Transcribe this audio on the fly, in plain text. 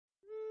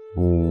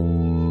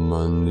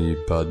Mani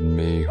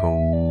Padme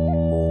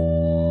Hum,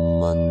 Om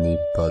Mani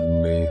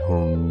Padme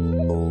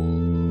Hum,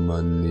 Om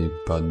Mani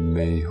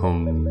Padme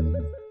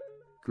Hum.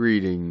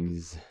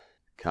 Greetings,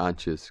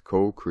 conscious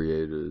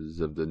co-creators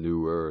of the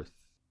new earth.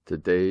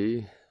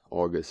 Today,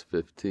 August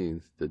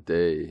 15th, the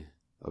day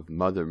of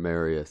Mother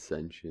Mary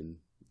Ascension.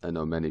 I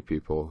know many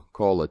people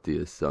call it the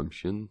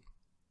Assumption,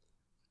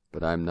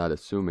 but I'm not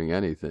assuming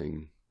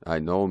anything. I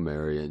know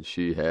Mary, and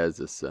she has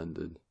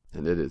ascended,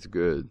 and it is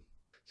good.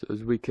 So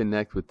as we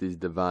connect with these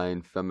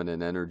divine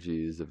feminine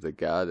energies of the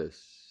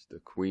goddess, the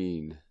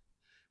queen,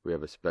 we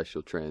have a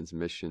special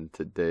transmission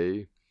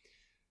today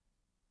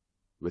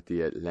with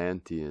the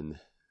Atlantean,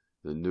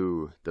 the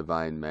new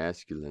divine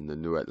masculine, the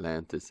new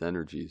Atlantis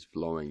energies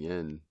flowing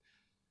in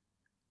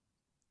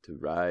to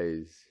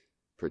rise,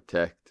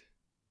 protect,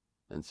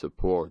 and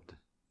support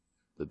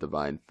the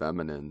divine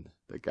feminine,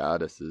 the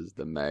goddesses,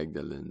 the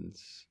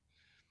Magdalens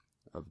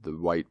of the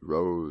white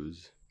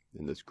rose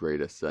in this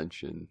great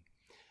ascension.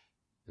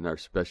 In our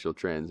special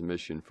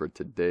transmission for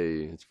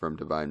today, it's from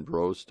Divine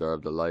Bro Star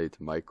of the Light,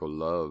 Michael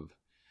Love,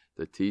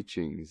 the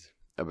teachings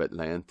of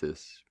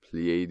Atlantis,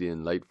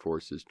 Pleiadian Light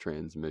Forces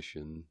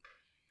transmission.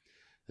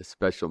 A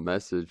special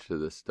message to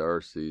the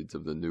starseeds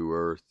of the new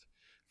earth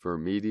for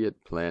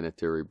immediate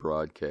planetary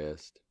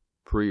broadcast.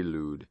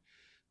 Prelude.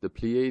 The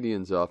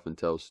Pleiadians often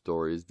tell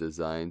stories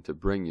designed to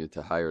bring you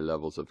to higher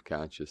levels of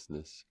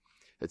consciousness.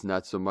 It's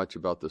not so much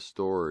about the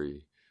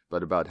story,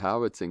 but about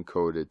how it's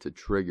encoded to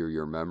trigger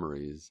your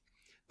memories.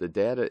 The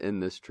data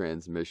in this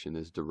transmission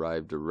is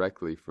derived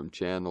directly from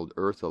channeled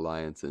Earth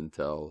Alliance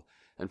intel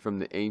and from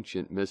the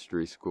ancient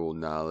mystery school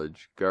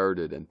knowledge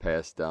guarded and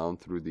passed down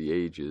through the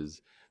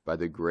ages by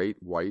the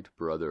Great White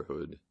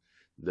Brotherhood.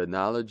 The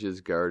knowledge is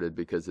guarded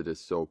because it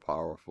is so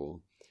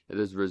powerful. It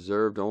is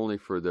reserved only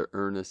for the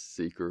earnest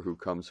seeker who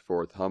comes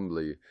forth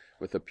humbly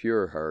with a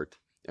pure heart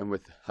and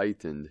with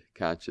heightened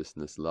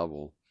consciousness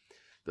level.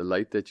 The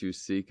light that you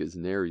seek is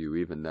near you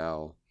even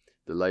now.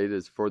 The light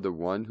is for the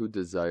one who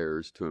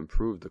desires to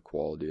improve the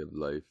quality of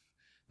life,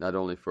 not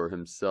only for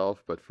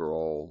himself but for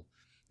all.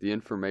 The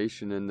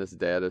information in this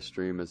data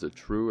stream is a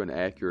true and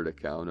accurate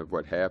account of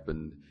what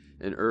happened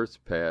in Earth's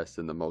past,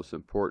 and the most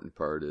important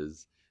part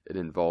is, it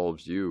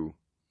involves you.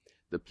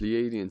 The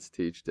Pleiadians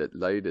teach that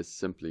light is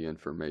simply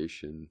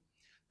information.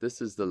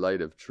 This is the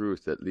light of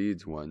truth that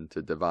leads one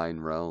to divine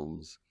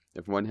realms.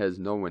 If one has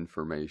no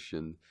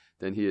information,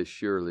 then he is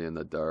surely in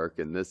the dark,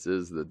 and this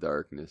is the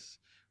darkness.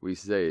 We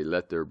say,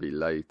 let there be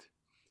light.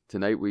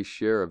 Tonight we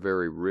share a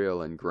very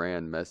real and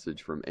grand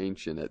message from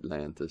ancient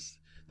Atlantis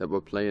that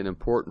will play an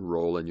important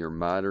role in your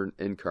modern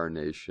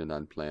incarnation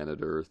on planet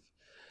Earth.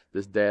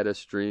 This data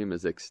stream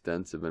is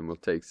extensive and will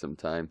take some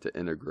time to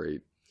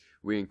integrate.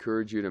 We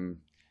encourage you to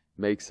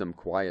make some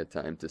quiet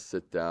time to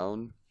sit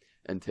down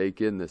and take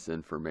in this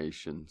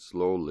information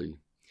slowly.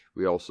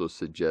 We also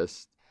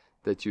suggest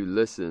that you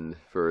listen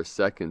for a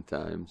second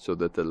time so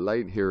that the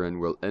light herein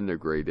will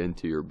integrate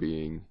into your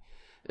being.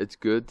 It's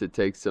good to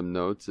take some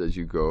notes as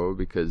you go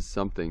because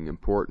something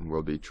important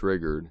will be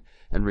triggered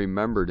and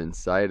remembered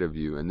inside of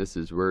you, and this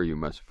is where you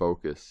must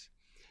focus.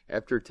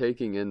 After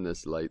taking in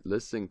this light,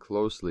 listen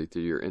closely to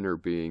your inner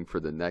being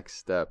for the next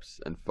steps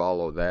and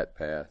follow that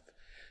path.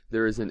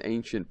 There is an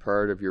ancient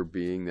part of your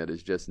being that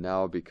is just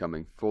now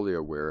becoming fully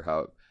aware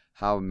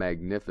how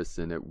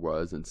magnificent it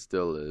was and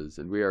still is,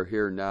 and we are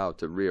here now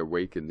to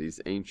reawaken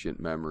these ancient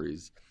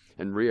memories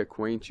and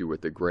reacquaint you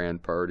with the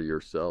grand part of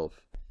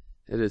yourself.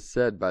 It is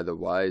said by the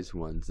wise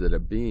ones that a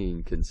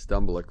being can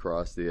stumble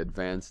across the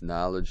advanced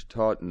knowledge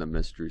taught in the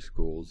mystery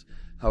schools.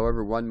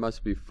 However, one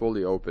must be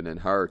fully open in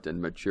heart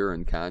and mature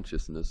in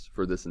consciousness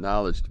for this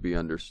knowledge to be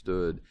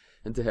understood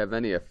and to have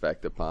any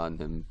effect upon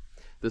him.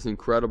 This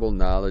incredible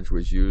knowledge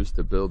was used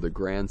to build the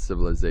grand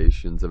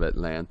civilizations of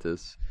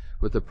Atlantis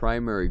with the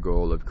primary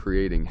goal of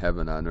creating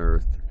heaven on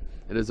earth.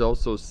 It is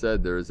also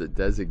said there is a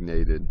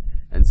designated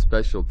and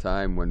special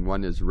time when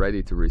one is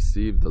ready to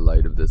receive the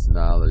light of this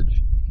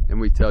knowledge. And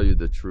we tell you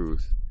the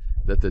truth,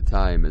 that the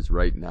time is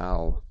right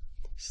now.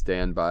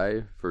 Stand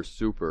by for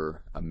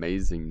super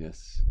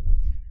amazingness.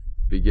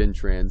 Begin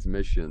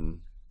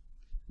transmission.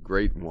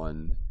 Great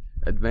One.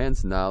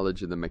 Advanced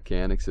knowledge of the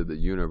mechanics of the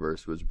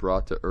universe was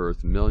brought to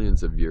Earth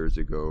millions of years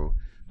ago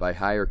by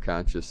higher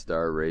conscious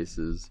star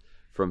races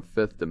from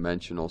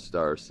fifth-dimensional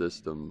star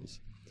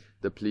systems.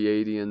 The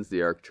Pleiadians,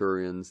 the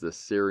Arcturians, the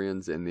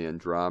Sirians, and the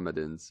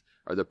Andromedans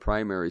are the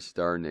primary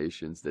star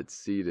nations that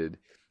seeded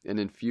and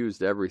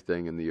infused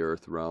everything in the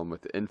earth realm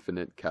with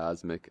infinite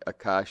cosmic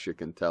akashic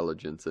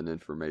intelligence and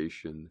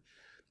information.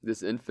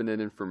 This infinite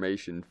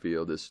information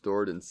field is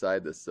stored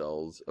inside the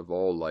cells of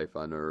all life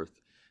on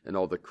earth, and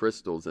all the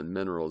crystals and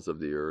minerals of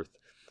the earth,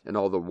 and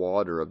all the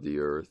water of the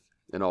earth,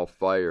 and all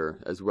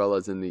fire, as well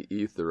as in the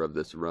ether of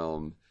this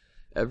realm.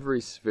 Every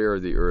sphere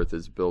of the earth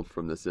is built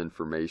from this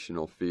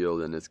informational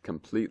field and is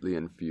completely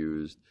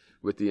infused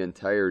with the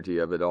entirety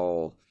of it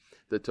all.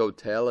 The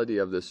totality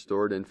of the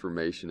stored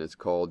information is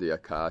called the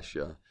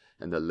Akasha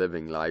and the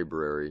living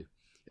library.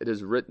 It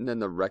is written in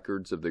the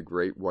records of the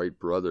Great White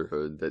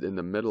Brotherhood that in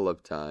the middle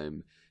of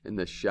time, In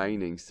the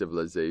shining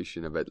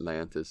civilization of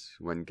Atlantis,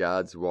 when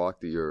gods walked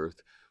the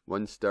earth,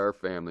 one star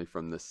family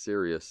from the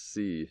Sirius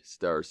C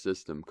star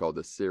system, called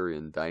the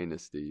Sirian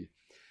dynasty,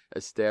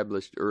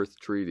 established earth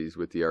treaties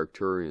with the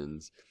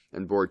Arcturians,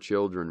 and bore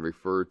children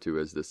referred to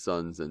as the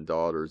sons and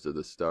daughters of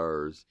the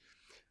stars.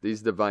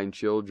 These divine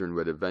children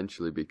would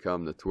eventually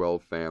become the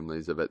 12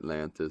 families of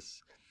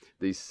Atlantis.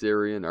 These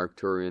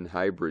Sirian-Arcturian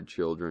hybrid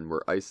children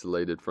were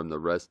isolated from the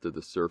rest of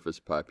the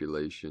surface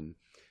population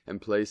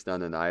and placed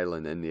on an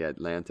island in the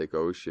Atlantic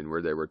Ocean,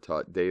 where they were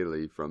taught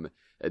daily from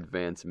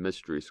advanced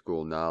mystery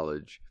school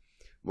knowledge.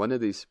 One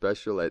of these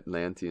special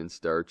Atlantean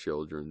star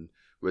children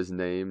was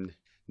named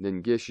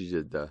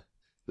Ningishzida,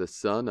 the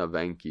son of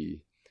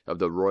Enki, of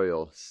the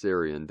royal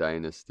Sirian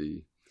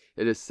dynasty.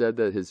 It is said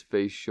that his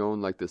face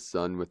shone like the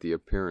sun with the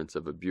appearance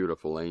of a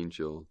beautiful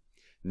angel.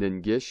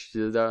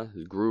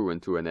 Ningishzida grew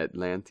into an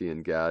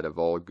Atlantean god of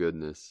all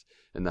goodness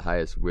and the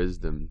highest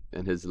wisdom,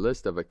 and his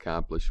list of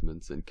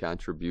accomplishments and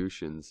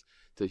contributions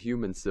to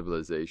human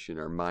civilization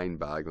are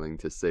mind-boggling,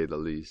 to say the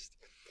least.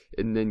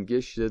 In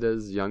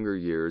Ningishzida's younger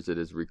years, it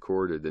is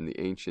recorded in the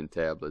ancient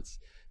tablets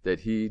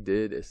that he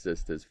did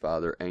assist his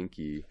father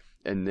Enki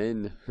and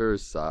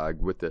Ninhursag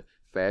with the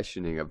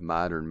fashioning of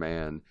modern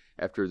man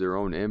after their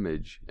own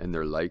image and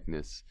their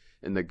likeness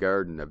in the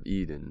Garden of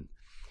Eden.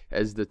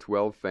 As the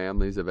 12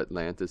 families of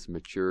Atlantis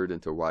matured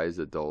into wise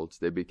adults,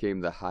 they became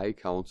the high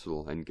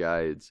council and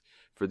guides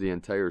for the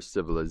entire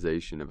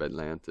civilization of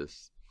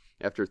Atlantis.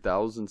 After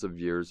thousands of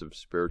years of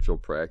spiritual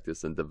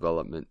practice and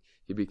development,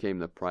 he became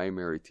the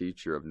primary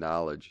teacher of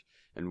knowledge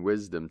and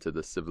wisdom to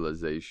the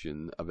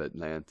civilization of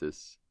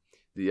Atlantis.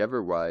 The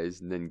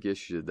ever-wise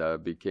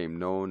Ningishzida became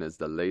known as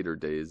the later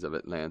days of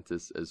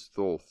Atlantis as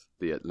Thoth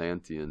the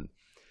Atlantean.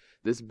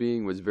 This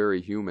being was very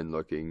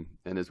human-looking,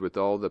 and as with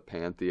all the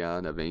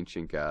pantheon of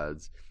ancient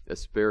gods, a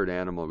spirit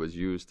animal was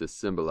used to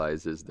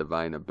symbolize his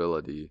divine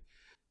ability.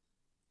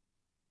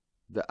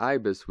 The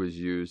ibis was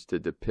used to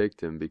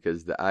depict him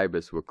because the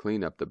ibis will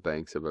clean up the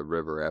banks of a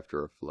river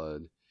after a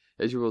flood.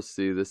 As you will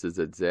see, this is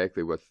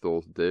exactly what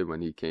Thoth did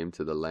when he came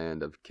to the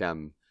land of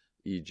Khem,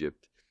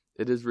 Egypt.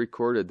 It is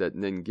recorded that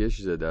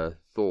Ningishzida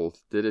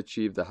Thoth did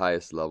achieve the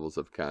highest levels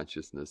of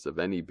consciousness of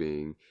any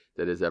being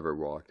that has ever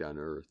walked on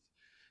earth.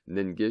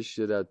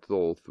 Ningishzida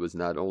Thoth was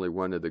not only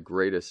one of the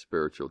greatest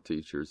spiritual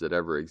teachers that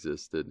ever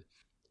existed,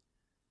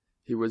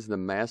 he was the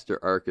master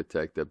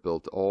architect that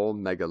built all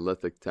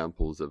megalithic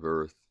temples of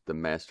earth, the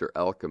master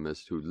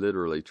alchemist who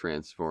literally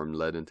transformed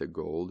lead into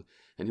gold,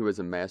 and he was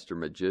a master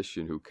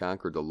magician who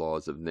conquered the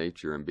laws of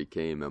nature and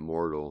became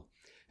immortal.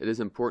 It is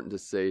important to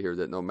say here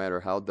that no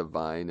matter how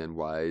divine and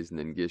wise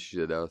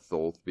Ningishzida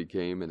Thoth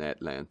became in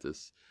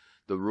Atlantis,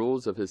 the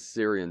rules of his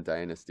Sirian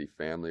dynasty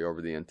family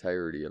over the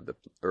entirety of the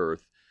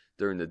earth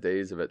during the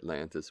days of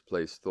Atlantis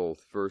placed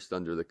Thoth first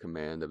under the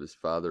command of his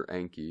father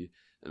Enki,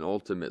 and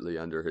ultimately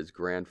under his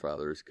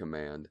grandfather's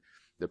command,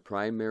 the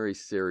primary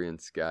Sirian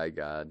sky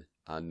god,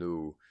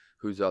 Anu,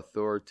 whose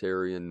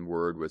authoritarian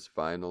word was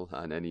final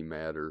on any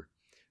matter.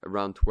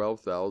 Around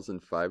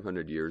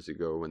 12,500 years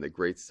ago, when the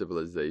great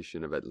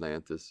civilization of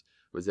Atlantis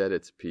was at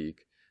its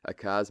peak, a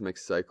cosmic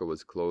cycle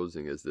was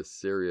closing as the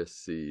Sirius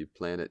C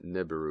planet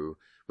Nibiru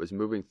was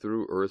moving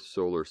through Earth's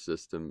solar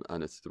system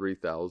on its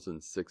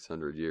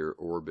 3,600-year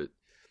orbit.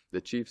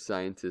 The chief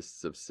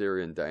scientists of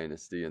Sirian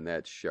dynasty in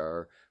that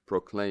Ashtar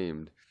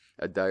proclaimed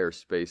a dire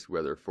space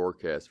weather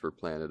forecast for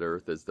planet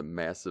Earth as the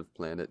massive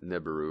planet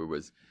Nibiru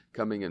was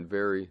coming in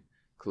very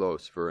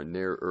close for a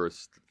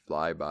near-Earth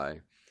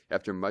flyby.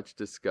 After much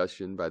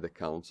discussion by the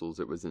councils,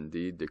 it was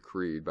indeed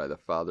decreed by the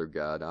father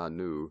god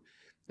Anu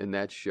in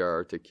that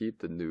Ashtar to keep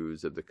the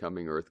news of the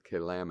coming Earth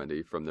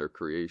calamity from their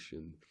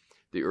creation,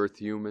 the Earth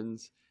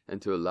humans,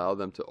 and to allow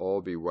them to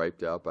all be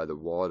wiped out by the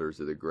waters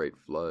of the great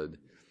flood.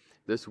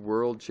 This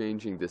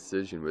world-changing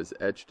decision was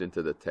etched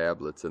into the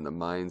tablets in the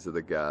minds of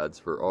the gods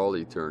for all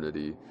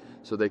eternity,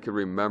 so they could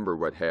remember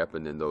what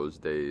happened in those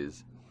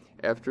days.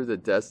 After the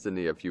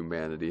destiny of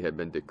humanity had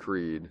been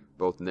decreed,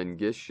 both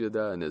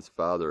Ningishzida and his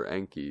father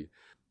Enki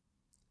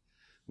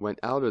went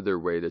out of their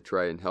way to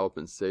try and help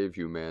and save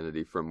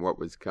humanity from what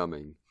was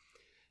coming.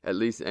 At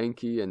least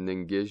Enki and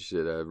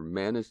Ningishzida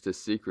managed to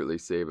secretly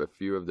save a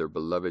few of their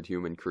beloved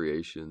human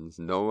creations,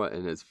 Noah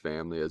and his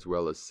family, as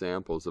well as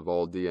samples of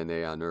all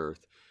DNA on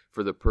Earth,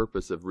 for the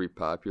purpose of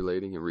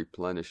repopulating and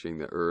replenishing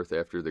the Earth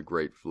after the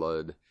Great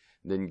Flood.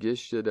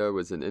 Ningishzida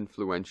was an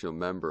influential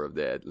member of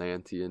the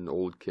Atlantean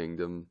Old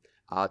Kingdom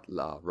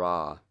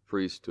Ra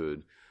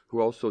priesthood, who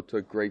also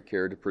took great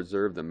care to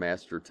preserve the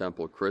master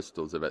temple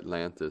crystals of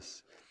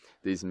Atlantis.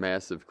 These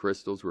massive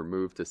crystals were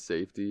moved to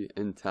safety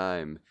in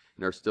time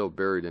and are still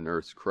buried in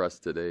Earth's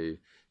crust today,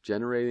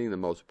 generating the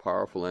most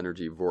powerful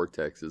energy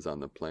vortexes on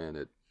the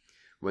planet.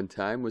 When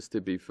time was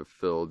to be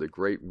fulfilled, the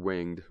great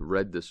winged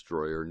red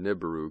destroyer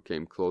Nibiru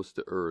came close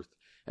to Earth,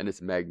 and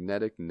its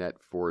magnetic net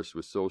force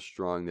was so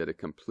strong that it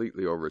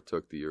completely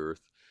overtook the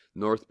Earth.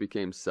 North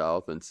became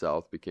south, and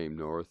south became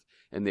north,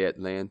 and the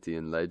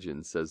Atlantean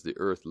legend says the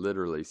Earth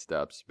literally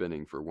stopped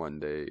spinning for one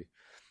day.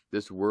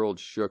 This world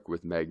shook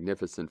with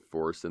magnificent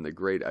force, and the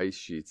great ice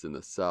sheets in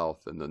the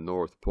south and the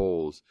north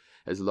poles,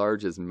 as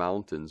large as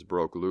mountains,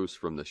 broke loose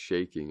from the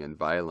shaking and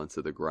violence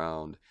of the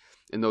ground.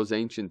 In those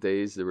ancient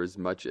days there was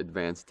much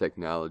advanced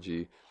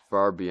technology,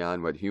 far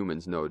beyond what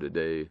humans know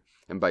today,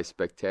 and by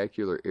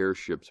spectacular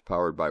airships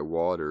powered by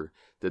water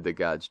did the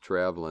gods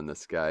travel in the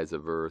skies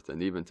of Earth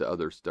and even to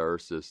other star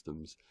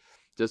systems.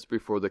 Just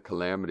before the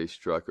calamity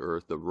struck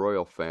Earth, the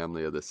royal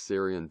family of the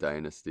Syrian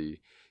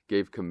dynasty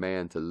gave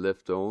command to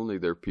lift only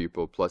their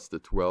people plus the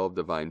 12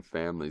 divine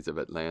families of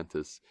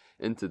Atlantis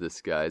into the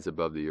skies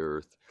above the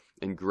Earth,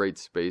 in great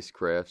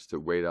spacecrafts to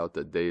wait out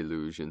the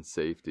deluge in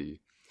safety.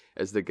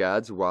 As the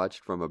gods watched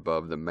from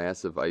above, the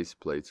massive ice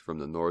plates from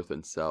the north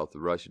and south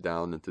rushed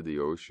down into the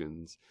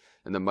oceans,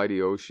 and the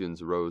mighty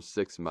oceans rose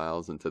 6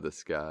 miles into the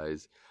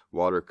skies.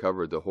 Water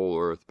covered the whole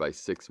earth by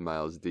 6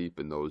 miles deep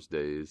in those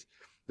days.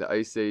 The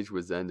Ice Age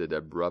was ended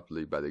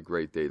abruptly by the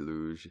Great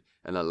Deluge,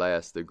 and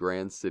alas, the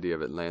grand city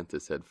of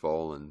Atlantis had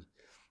fallen.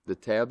 The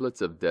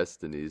tablets of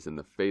destinies and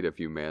the fate of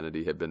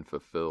humanity had been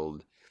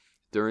fulfilled.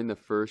 During the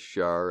first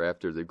shower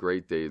after the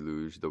Great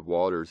Deluge, the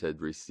waters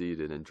had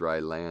receded and dry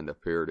land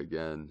appeared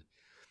again.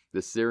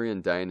 The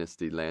Syrian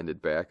dynasty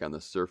landed back on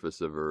the surface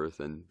of Earth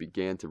and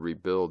began to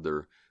rebuild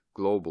their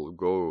global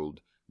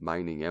gold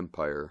mining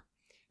empire.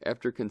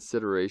 After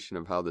consideration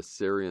of how the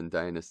Syrian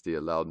dynasty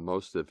allowed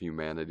most of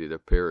humanity to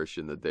perish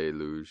in the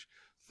deluge,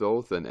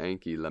 Thoth and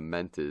Enki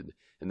lamented,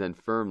 and then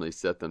firmly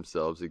set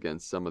themselves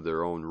against some of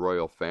their own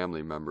royal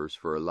family members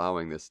for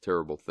allowing this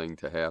terrible thing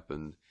to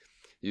happen.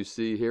 You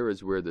see, here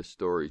is where the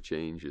story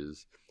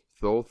changes.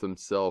 Thoth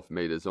himself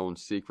made his own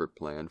secret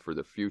plan for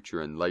the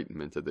future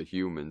enlightenment of the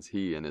humans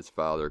he and his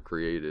father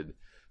created.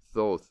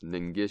 Thoth,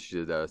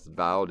 Ningishidas,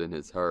 vowed in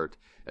his heart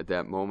at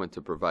that moment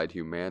to provide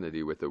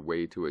humanity with a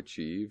way to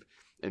achieve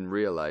and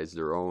realize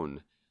their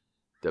own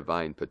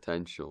divine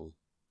potential.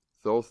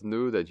 Thoth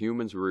knew that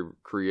humans were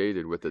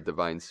created with the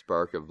divine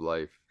spark of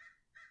life.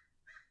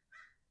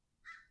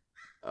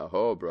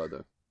 Aho,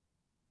 brother.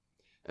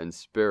 And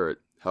spirit.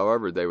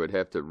 However, they would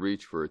have to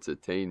reach for its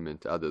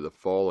attainment out of the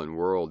fallen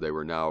world they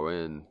were now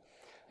in.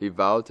 He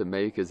vowed to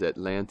make his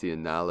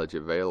Atlantean knowledge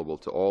available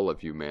to all of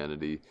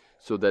humanity,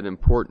 so that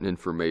important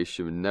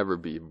information would never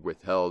be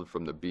withheld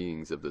from the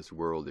beings of this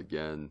world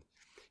again.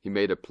 He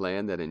made a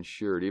plan that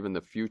ensured even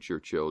the future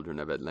children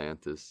of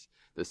Atlantis,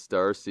 the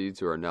starseeds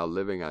who are now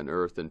living on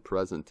Earth in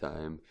present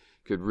time,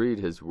 could read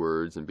his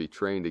words and be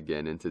trained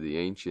again into the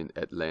ancient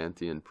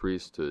Atlantean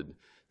priesthood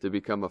to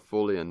become a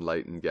fully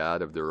enlightened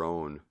god of their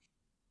own.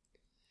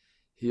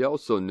 He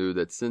also knew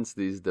that since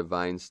these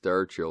divine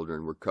star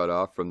children were cut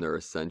off from their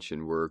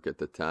ascension work at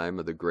the time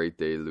of the Great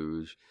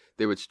Deluge,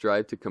 they would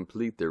strive to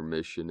complete their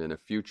mission in a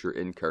future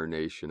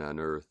incarnation on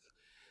Earth.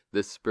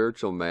 This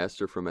spiritual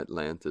master from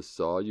Atlantis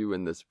saw you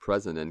in this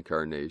present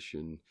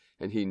incarnation,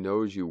 and he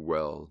knows you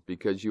well,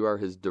 because you are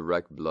his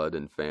direct blood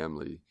and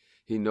family.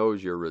 He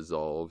knows your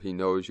resolve, he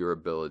knows your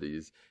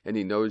abilities, and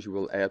he knows you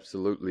will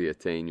absolutely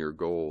attain your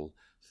goal.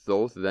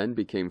 Thoth then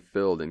became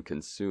filled and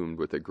consumed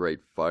with a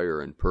great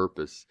fire and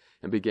purpose,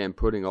 and began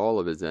putting all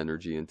of his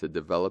energy into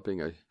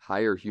developing a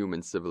higher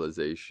human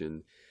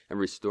civilization and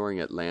restoring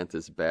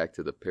Atlantis back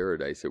to the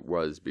paradise it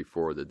was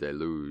before the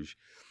deluge.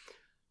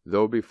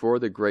 Though before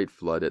the Great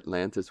Flood,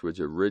 Atlantis was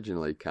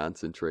originally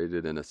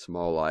concentrated in a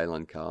small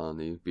island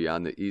colony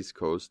beyond the east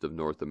coast of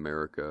North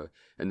America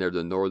and near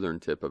the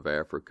northern tip of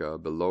Africa,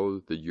 below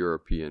the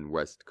European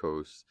west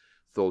coast.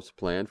 Thoth's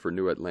plan for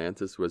New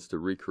Atlantis was to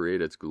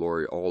recreate its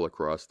glory all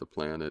across the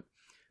planet.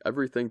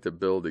 Everything to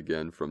build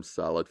again from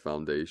solid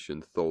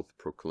foundation, Thoth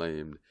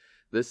proclaimed.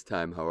 This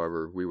time,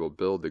 however, we will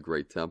build the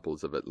great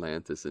temples of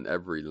Atlantis in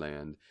every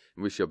land,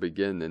 and we shall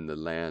begin in the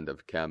land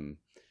of Khem.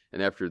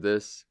 And after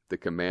this, the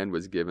command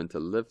was given to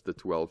lift the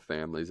 12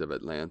 families of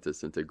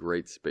Atlantis into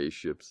great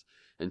spaceships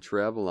and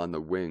travel on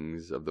the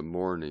wings of the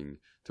morning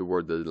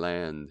toward the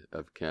land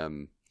of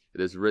Khem. It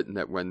is written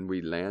that when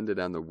we landed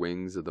on the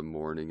wings of the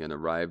morning and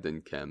arrived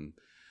in Khem,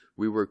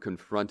 we were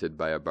confronted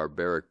by a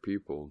barbaric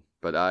people,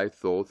 but I,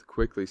 Thoth,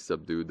 quickly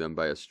subdued them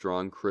by a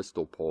strong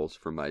crystal pulse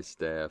from my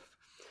staff.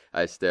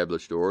 I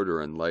established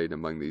order and light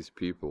among these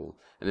people,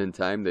 and in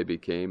time they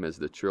became as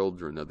the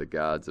children of the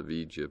gods of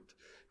Egypt.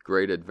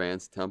 Great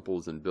advanced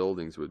temples and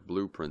buildings with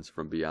blueprints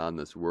from beyond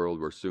this world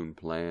were soon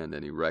planned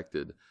and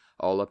erected,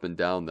 all up and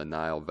down the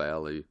Nile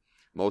Valley.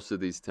 Most of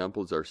these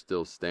temples are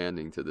still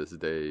standing to this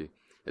day.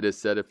 It is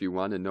said if you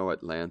want to know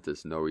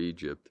Atlantis, know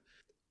Egypt.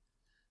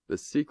 The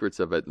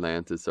secrets of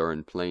Atlantis are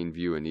in plain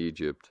view in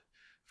Egypt.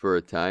 For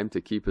a time,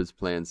 to keep his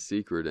plans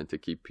secret and to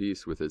keep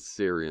peace with his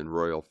Syrian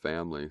royal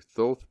family,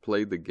 Thoth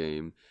played the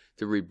game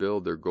to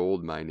rebuild their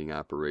gold mining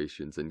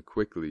operations and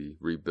quickly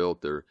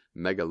rebuilt their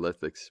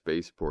megalithic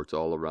spaceports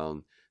all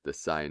around the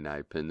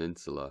Sinai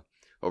Peninsula.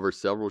 Over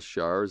several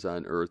showers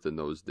on Earth in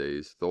those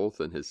days,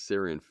 Thoth and his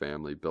Syrian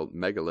family built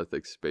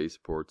megalithic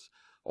spaceports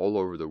all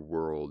over the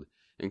world,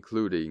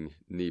 including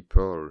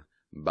Nippur,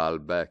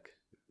 Baalbek,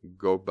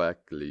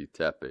 Göbekli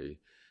Tepe,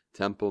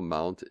 Temple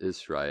Mount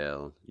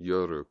Israel,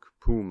 Uruk,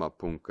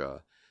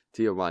 Pumapunka,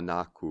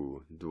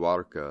 Tiwanaku,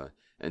 Dwarka,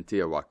 and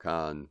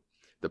Teotihuacan,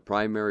 the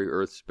primary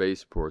Earth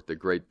spaceport, the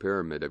Great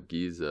Pyramid of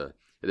Giza.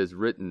 It is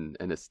written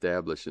and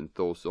established in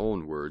Thoth's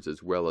own words,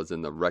 as well as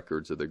in the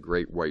records of the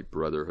Great White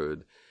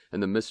Brotherhood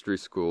and the mystery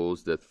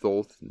schools, that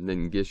Thoth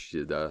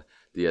Ningishida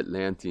the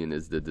Atlantean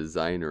is the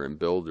designer and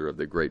builder of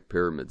the Great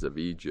Pyramids of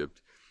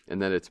Egypt,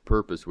 and that its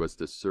purpose was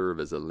to serve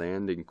as a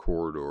landing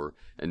corridor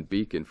and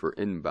beacon for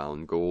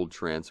inbound gold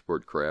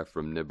transport craft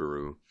from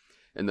Nibiru.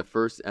 In the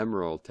first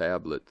emerald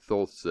tablet,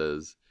 Thoth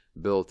says,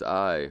 "Built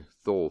I,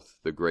 Thoth,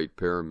 the Great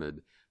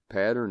Pyramid,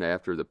 patterned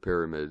after the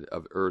pyramid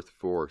of earth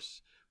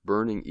force,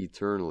 burning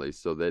eternally,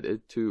 so that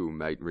it too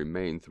might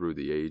remain through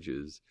the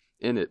ages.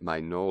 In it my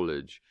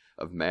knowledge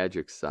of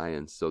magic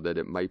science, so that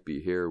it might be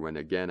here when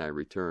again I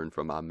return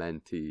from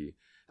Amenti.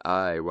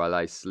 I, while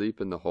I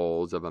sleep in the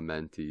halls of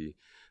Amenti,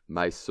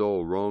 my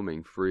soul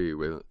roaming free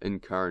will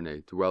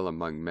incarnate, dwell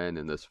among men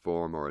in this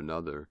form or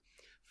another."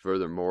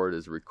 Furthermore, it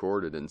is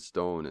recorded in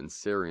stone in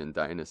Syrian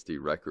dynasty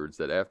records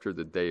that after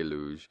the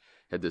deluge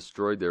had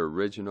destroyed their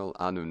original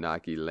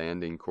Anunnaki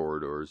landing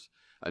corridors,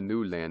 a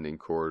new landing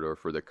corridor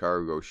for the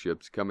cargo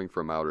ships coming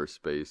from outer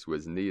space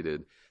was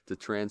needed to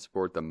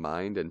transport the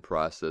mined and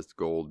processed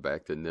gold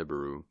back to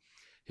Nibiru.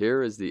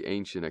 Here is the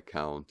ancient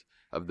account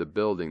of the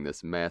building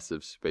this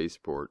massive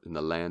spaceport in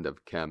the land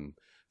of Khem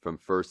from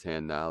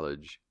first-hand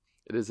knowledge.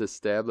 It is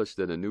established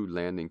that a new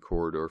landing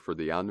corridor for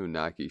the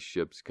Anunnaki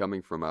ships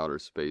coming from outer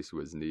space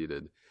was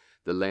needed.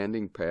 The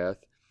landing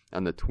path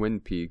and the twin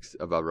peaks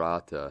of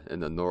Arata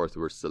in the north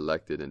were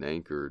selected and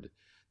anchored.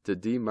 To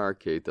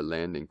demarcate the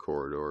landing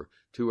corridor,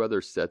 two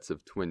other sets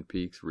of twin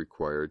peaks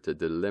required to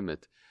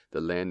delimit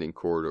the landing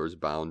corridor's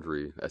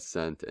boundary,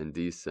 ascent and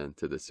descent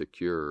to the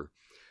secure.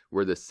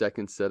 Where the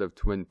second set of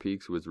twin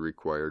peaks was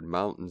required,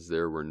 mountains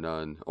there were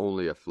none,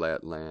 only a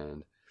flat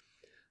land.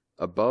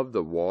 Above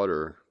the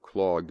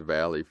water-clogged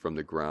valley from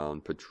the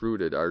ground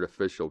protruded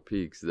artificial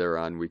peaks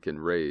thereon we can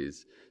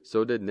raise.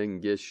 So did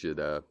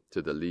Ningishida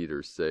to the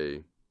leaders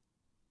say.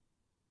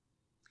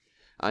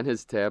 On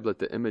his tablet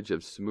the image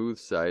of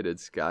smooth-sided,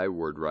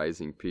 skyward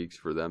rising peaks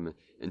for them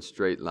in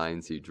straight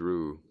lines he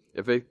drew.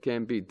 If it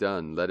can be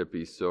done, let it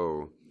be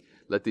so.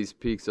 Let these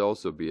peaks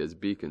also be as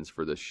beacons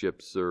for the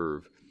ships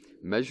serve,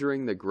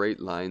 measuring the great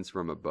lines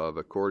from above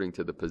according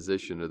to the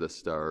position of the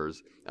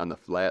stars on the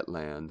flat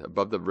land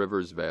above the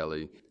river's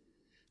valley.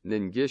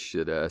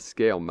 Ningishida, a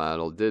scale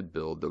model, did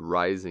build the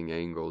rising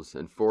angles,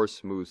 and 4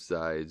 smooth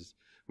sides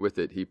with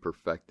it he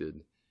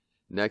perfected.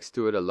 Next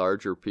to it a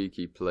larger peak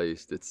he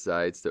placed, its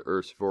sides to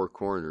Earth's 4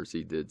 corners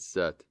he did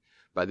set,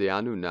 by the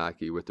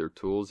Anunnaki with their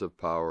tools of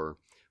power,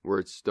 were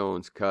its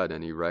stones cut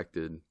and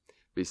erected.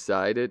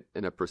 Beside it,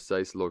 in a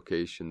precise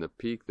location, the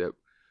peak that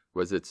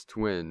was its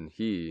twin,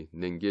 he,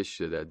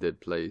 Ningishida,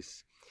 did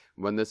place.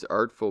 When this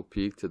artful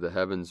peak to the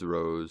heavens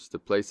rose, to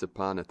place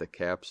upon it the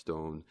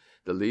capstone,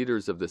 the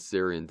leaders of the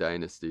Syrian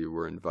dynasty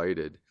were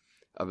invited,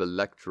 of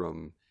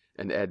Electrum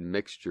and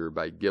admixture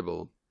by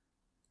Gibel,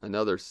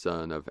 another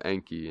son of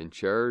Enki, in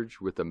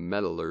charge with the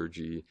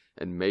metallurgy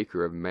and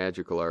maker of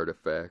magical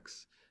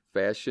artifacts.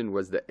 Fashion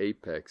was the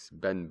apex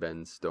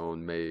Ben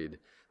stone made.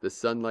 The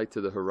sunlight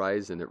to the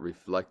horizon it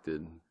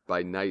reflected.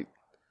 By night,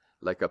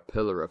 like a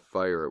pillar of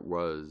fire it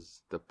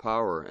was. The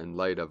power and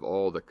light of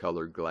all the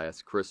colored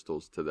glass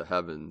crystals to the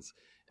heavens.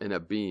 In a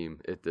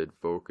beam it did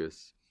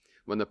focus.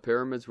 When the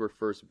pyramids were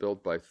first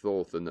built by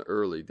Thoth in the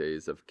early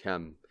days of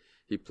Khem,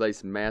 he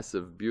placed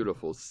massive,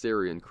 beautiful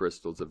Syrian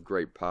crystals of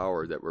great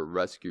power that were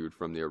rescued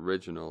from the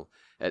original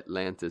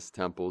Atlantis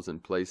temples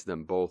and placed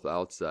them both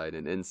outside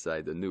and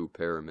inside the new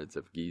pyramids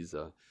of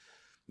Giza.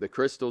 The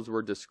crystals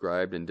were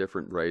described in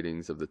different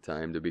writings of the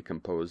time to be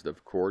composed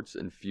of quartz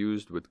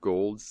infused with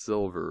gold,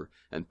 silver,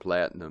 and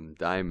platinum,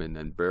 diamond,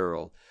 and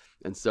beryl,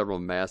 and several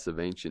massive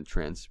ancient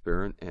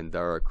transparent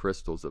Andara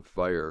crystals of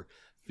fire,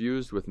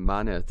 fused with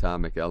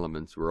monoatomic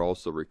elements, were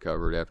also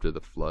recovered after the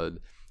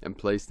flood and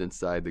placed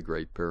inside the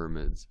Great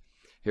Pyramids.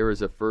 Here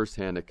is a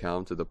first-hand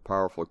account of the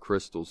powerful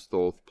crystals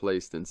Thoth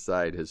placed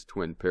inside his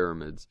twin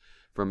pyramids,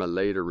 from a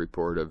later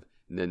report of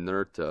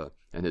Ninurta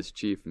and his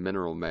chief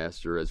mineral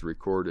master as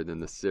recorded in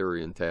the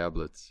Syrian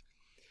tablets.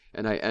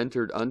 And I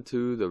entered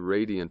unto the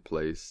radiant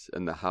place,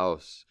 and the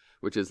house,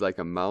 which is like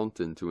a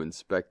mountain, to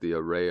inspect the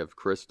array of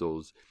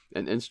crystals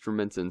and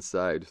instruments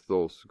inside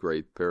Thoth's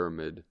great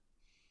pyramid.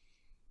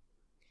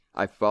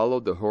 I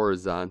followed the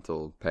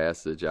horizontal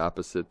passage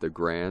opposite the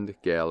grand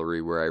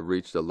gallery, where I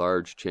reached a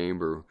large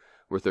chamber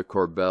with a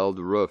corbelled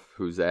roof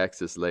whose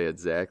axis lay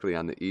exactly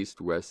on the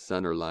east-west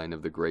center line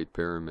of the Great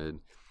Pyramid.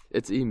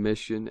 Its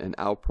emission and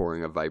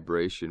outpouring of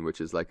vibration, which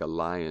is like a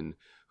lion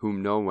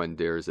whom no one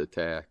dares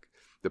attack.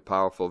 The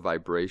powerful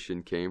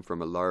vibration came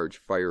from a large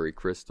fiery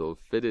crystal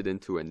fitted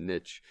into a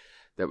niche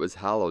that was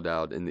hollowed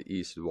out in the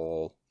east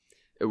wall.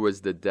 It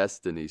was the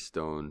Destiny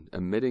Stone,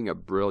 emitting a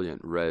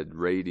brilliant red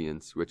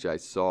radiance which I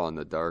saw in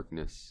the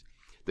darkness.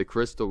 The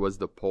crystal was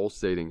the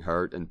pulsating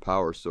heart and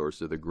power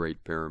source of the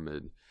Great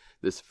Pyramid.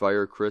 This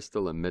fire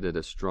crystal emitted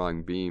a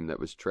strong beam that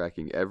was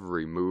tracking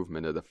every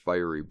movement of the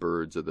fiery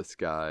birds of the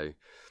sky.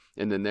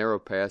 In the narrow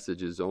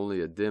passages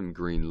only a dim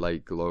green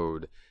light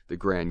glowed. The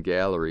grand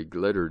gallery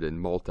glittered in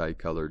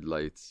multicolored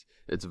lights.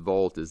 Its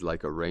vault is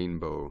like a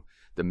rainbow.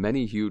 The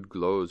many-hued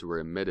glows were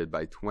emitted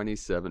by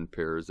 27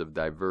 pairs of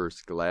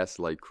diverse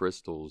glass-like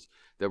crystals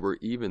that were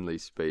evenly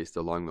spaced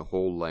along the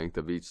whole length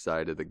of each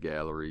side of the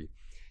gallery.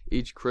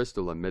 Each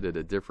crystal emitted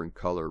a different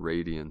color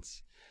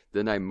radiance.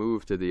 Then I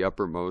moved to the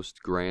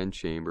uppermost grand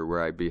chamber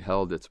where I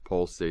beheld its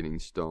pulsating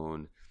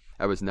stone.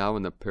 I was now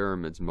in the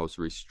pyramid's most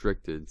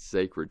restricted,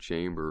 sacred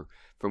chamber,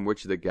 from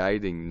which the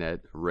guiding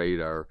net,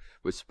 radar,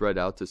 was spread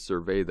out to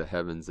survey the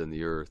heavens and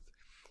the earth.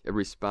 It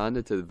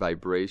responded to the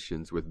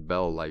vibrations with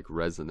bell-like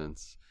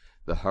resonance.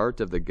 The heart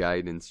of the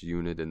guidance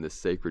unit in the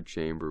sacred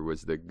chamber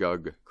was the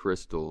Gug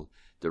crystal,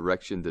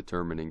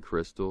 direction-determining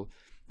crystal,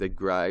 that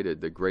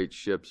guided the great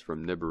ships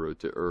from Nibiru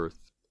to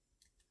Earth.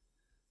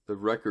 The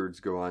records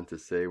go on to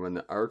say when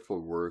the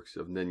artful works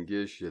of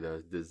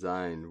Ningishida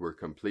designed were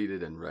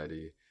completed and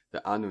ready,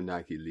 the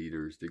Anunnaki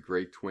leaders, the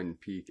great twin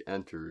peak,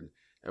 entered.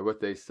 At what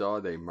they saw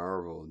they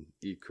marveled.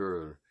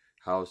 Ikur,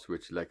 house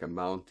which like a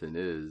mountain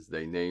is,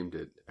 they named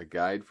it, a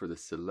guide for the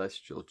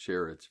celestial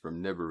chariots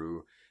from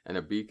Nibiru, and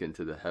a beacon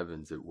to the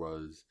heavens it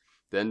was.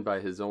 Then by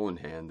his own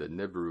hand the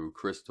Nibiru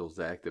crystals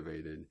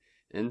activated.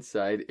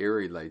 Inside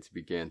airy lights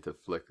began to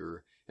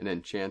flicker, an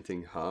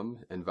enchanting hum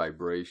and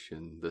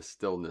vibration, the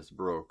stillness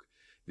broke.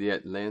 The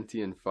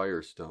Atlantean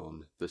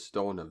firestone, the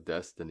stone of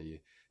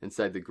destiny,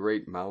 inside the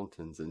great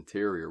mountain's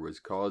interior was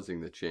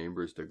causing the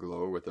chambers to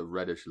glow with the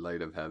reddish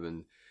light of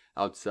heaven.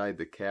 Outside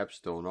the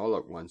capstone all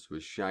at once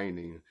was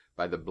shining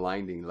by the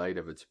blinding light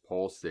of its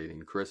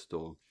pulsating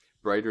crystal.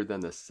 Brighter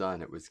than the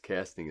sun it was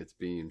casting its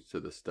beams to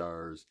the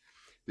stars.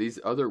 These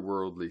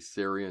otherworldly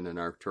Syrian and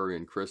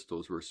Arcturian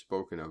crystals were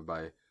spoken of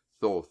by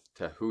Thoth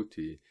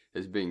Tahuti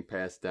as being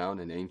passed down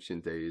in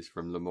ancient days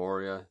from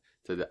Lemuria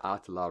to the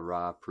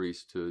Atla-Ra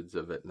priesthoods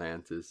of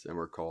Atlantis, and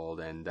were called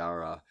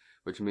Andara,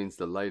 which means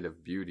the light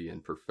of beauty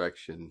and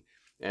perfection.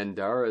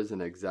 Andara is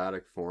an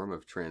exotic form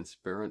of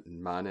transparent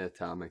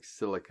monatomic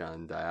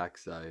silicon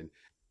dioxide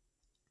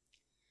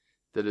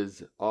that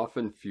is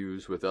often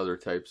fused with other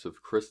types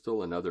of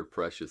crystal and other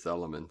precious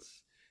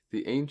elements.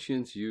 The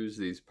ancients used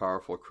these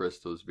powerful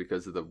crystals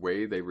because of the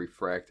way they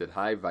refracted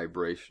high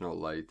vibrational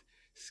light,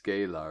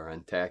 scalar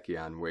and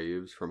tachyon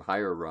waves from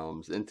higher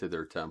realms into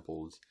their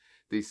temples.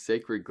 These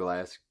sacred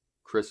glass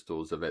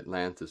crystals of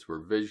Atlantis were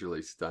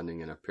visually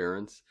stunning in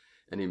appearance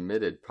and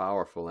emitted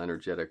powerful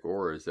energetic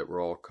auras that were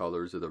all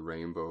colors of the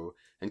rainbow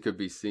and could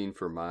be seen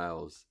for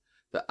miles.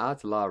 The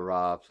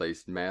Atla-Ra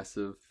placed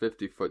massive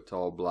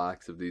 50-foot-tall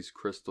blocks of these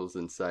crystals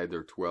inside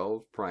their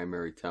 12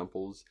 primary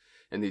temples,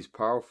 and these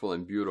powerful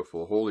and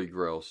beautiful Holy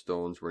Grail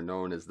stones were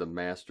known as the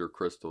Master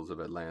Crystals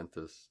of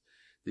Atlantis.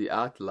 The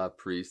Atla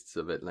priests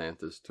of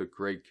Atlantis took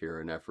great care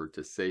and effort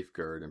to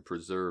safeguard and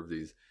preserve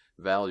these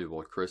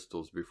valuable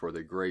crystals before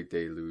the great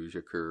deluge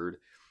occurred.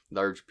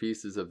 Large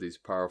pieces of these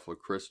powerful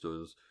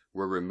crystals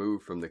were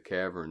removed from the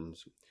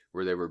caverns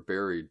where they were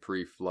buried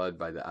pre-flood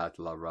by the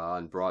Atla-Ra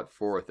and brought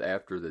forth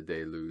after the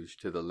deluge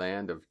to the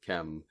land of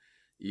Khem,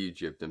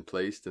 Egypt, and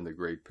placed in the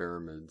great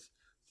pyramids.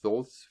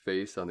 Thoth's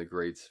face on the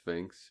great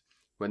sphinx,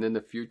 when in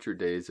the future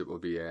days it will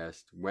be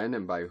asked, when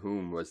and by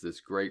whom was this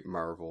great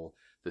marvel,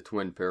 the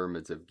twin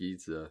pyramids of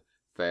Giza,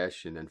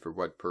 fashioned and for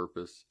what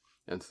purpose?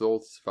 And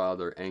Thoth's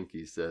father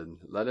Enki said,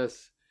 let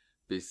us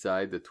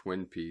beside the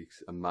twin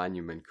peaks a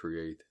monument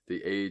create,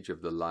 the age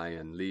of the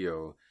lion,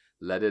 Leo,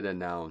 let it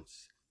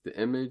announce, the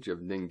image of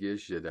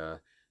Ningishida,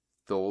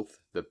 Thoth,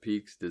 the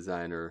peak's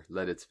designer,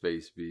 let its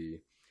face be.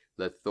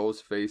 Let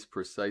Thoth's face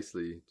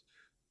precisely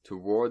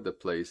toward the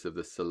place of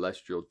the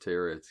celestial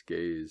chariots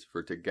gaze,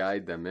 for to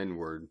guide them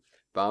inward,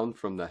 bound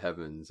from the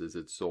heavens, is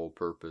its sole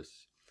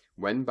purpose.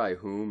 When, by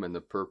whom, and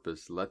the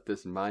purpose, let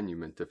this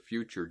monument to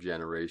future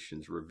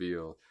generations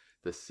reveal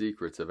the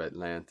secrets of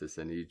Atlantis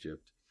and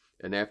Egypt.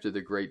 And after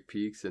the great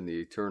peaks and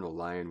the eternal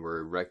lion were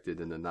erected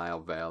in the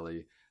Nile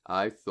Valley,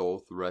 I,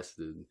 Thoth,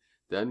 rested.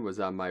 Then was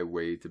on my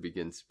way to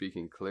begin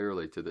speaking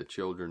clearly to the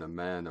children of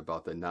men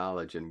about the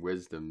knowledge and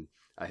wisdom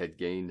I had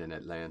gained in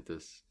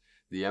Atlantis.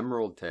 The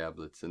emerald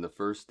tablets in the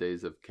first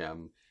days of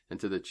Khem, and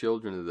to the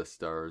children of the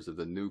stars of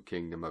the new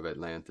kingdom of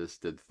Atlantis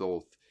did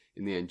Thoth,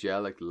 in the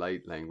angelic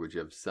light language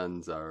of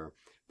Senzar,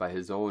 by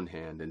his own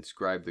hand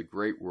inscribe the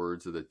great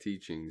words of the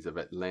teachings of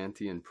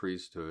Atlantean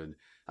priesthood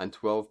on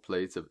 12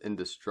 plates of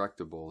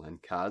indestructible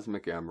and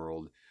cosmic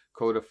emerald,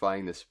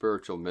 codifying the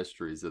spiritual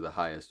mysteries of the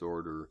highest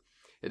order.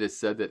 It is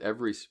said that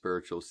every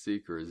spiritual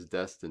seeker is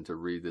destined to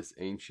read this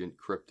ancient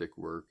cryptic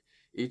work.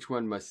 Each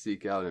one must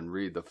seek out and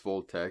read the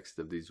full text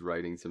of these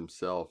writings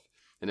himself,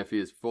 and if he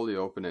is fully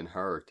open in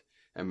heart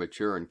and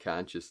mature in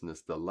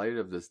consciousness, the light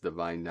of this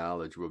divine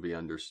knowledge will be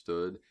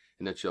understood,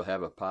 and it shall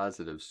have a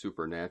positive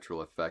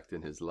supernatural effect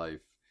in his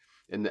life.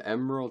 In the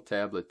Emerald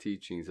Tablet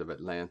teachings of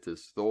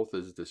Atlantis, Thoth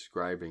is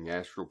describing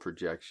astral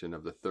projection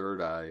of the third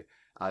eye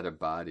out of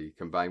body,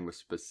 combined with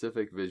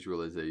specific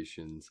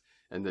visualizations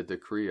and the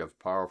decree of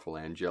powerful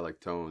angelic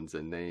tones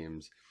and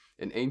names.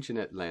 In ancient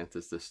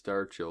Atlantis, the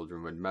star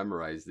children would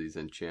memorize these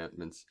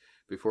enchantments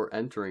before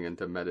entering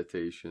into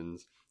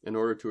meditations in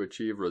order to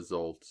achieve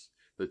results.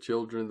 The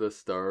children of the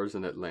stars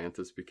in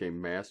Atlantis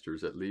became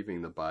masters at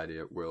leaving the body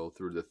at will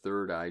through the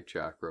third eye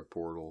chakra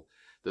portal,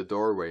 the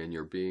doorway in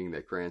your being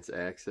that grants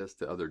access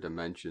to other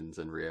dimensions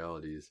and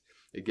realities.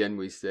 Again,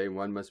 we say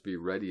one must be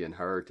ready in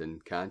heart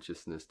and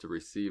consciousness to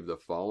receive the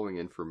following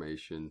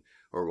information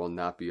or will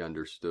not be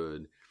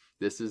understood.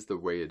 This is the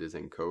way it is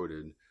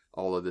encoded.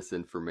 All of this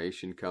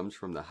information comes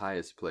from the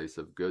highest place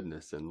of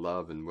goodness and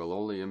love and will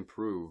only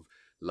improve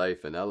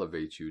life and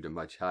elevate you to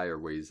much higher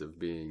ways of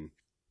being.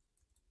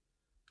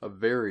 A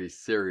very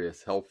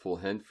serious, helpful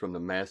hint from the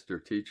master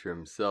teacher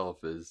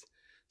himself is,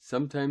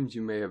 sometimes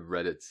you may have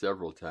read it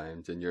several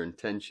times and your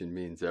intention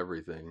means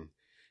everything.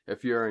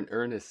 If you are an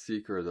earnest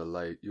seeker of the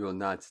light, you will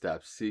not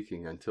stop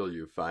seeking until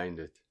you find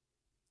it.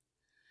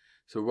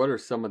 So what are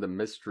some of the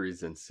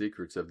mysteries and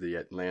secrets of the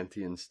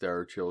Atlantean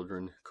star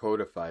children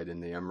codified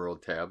in the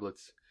emerald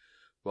tablets?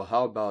 Well,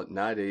 how about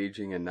not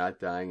aging and not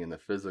dying in the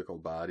physical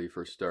body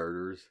for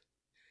starters?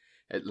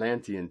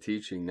 Atlantean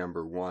teaching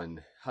number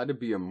 1, how to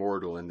be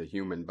immortal in the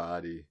human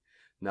body.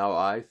 Now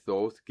I,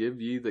 Thoth,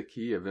 give ye the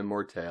key of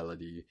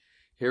immortality.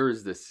 Here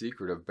is the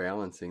secret of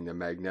balancing the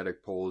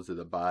magnetic poles of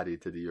the body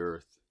to the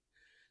earth.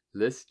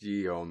 List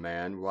ye, O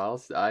man,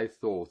 whilst I,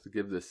 Thoth,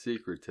 give the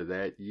secret to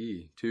that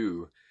ye,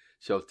 too,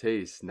 shall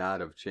taste not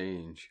of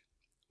change.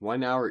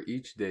 1 hour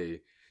each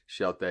day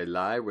shalt thou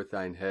lie with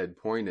thine head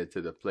pointed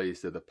to the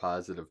place of the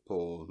positive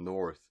pole,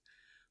 north.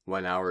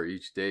 1 hour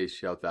each day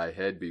shalt thy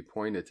head be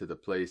pointed to the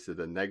place of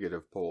the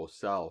negative pole,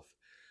 south.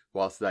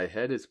 Whilst thy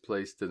head is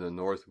placed to the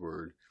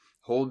northward,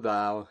 hold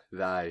thou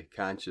thy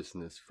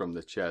consciousness from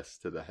the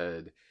chest to the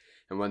head.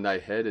 And when thy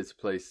head is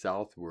placed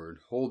southward,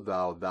 hold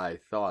thou thy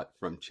thought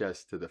from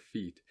chest to the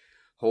feet.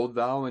 Hold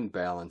thou in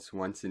balance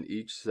once in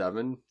each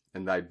 7,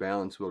 and thy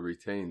balance will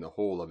retain the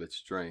whole of its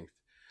strength.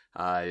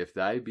 Aye, if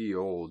thy be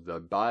old, the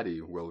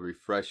body will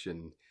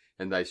refreshen,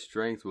 and thy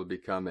strength will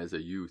become as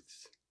a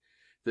youth's.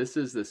 This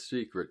is the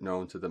secret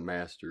known to the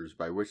masters,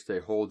 by which they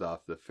hold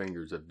off the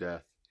fingers of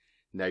death.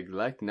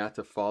 Neglect not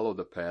to follow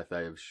the path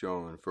I have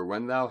shown, for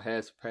when thou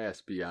hast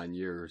passed beyond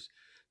years,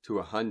 to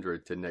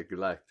 100 to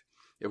neglect,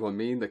 it will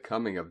mean the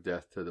coming of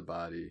death to the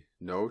body.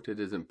 Note, it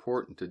is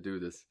important to do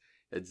this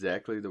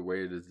exactly the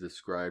way it is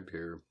described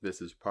here.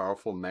 This is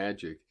powerful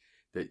magic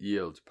that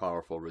yields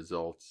powerful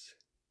results.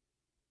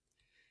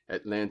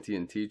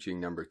 Atlantean teaching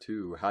number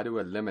 2, how to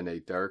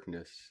eliminate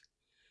darkness.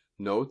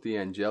 Note the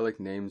angelic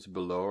names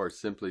below are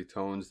simply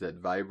tones that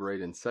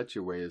vibrate in such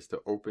a way as to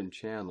open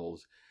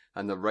channels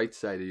on the right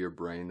side of your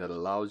brain that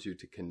allows you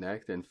to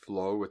connect and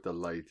flow with the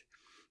light.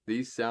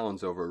 These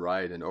sounds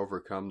override and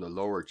overcome the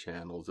lower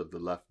channels of the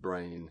left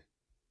brain.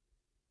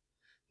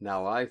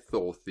 Now I,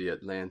 Thoth the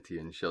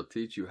Atlantean, shall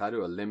teach you how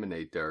to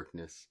eliminate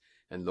darkness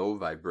and low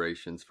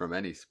vibrations from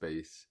any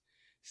space.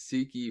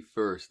 Seek ye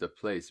first a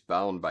place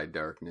bound by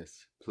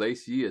darkness.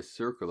 Place ye a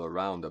circle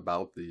around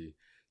about thee.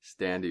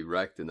 Stand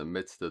erect in the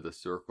midst of the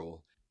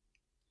circle.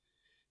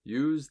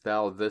 Use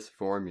thou this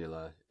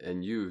formula,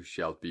 and you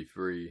shalt be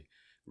free.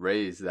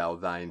 Raise thou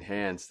thine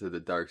hands to the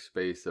dark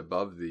space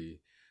above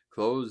thee.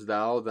 Close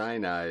thou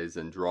thine eyes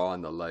and draw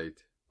on the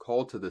light.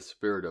 Call to the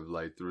spirit of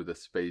light through the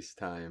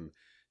space-time,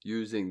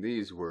 using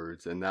these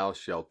words, and thou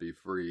shalt be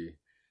free.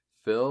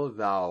 Fill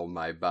thou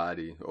my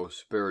body, O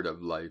spirit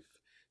of life.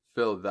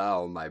 Fill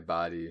thou my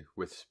body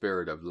with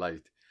spirit of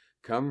light.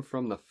 Come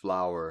from the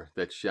flower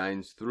that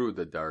shines through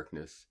the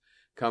darkness.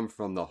 Come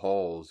from the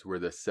halls where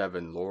the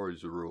 7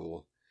 lords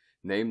rule.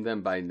 Name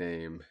them by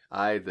name.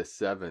 I, the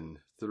 7,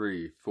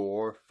 3,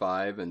 4,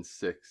 5, and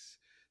 6,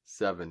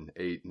 7,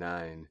 8,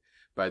 9.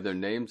 By their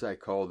names I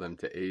call them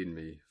to aid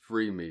me,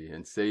 free me,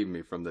 and save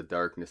me from the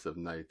darkness of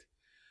night.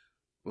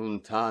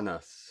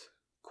 Untanas,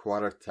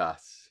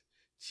 Quartas,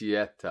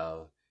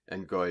 Tietal,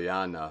 and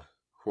Goiana,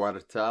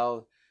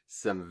 Quartal,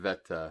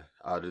 Semveta,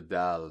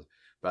 Ardal.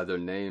 By their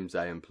names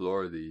I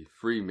implore thee,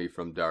 free me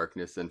from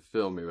darkness and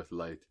fill me with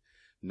light.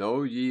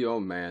 Know ye, O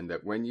man,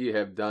 that when ye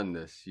have done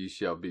this, ye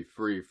shall be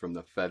free from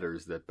the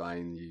fetters that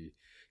bind ye.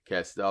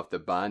 Cast off the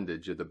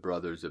bondage of the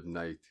brothers of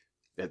night.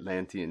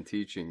 Atlantean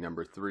teaching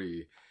number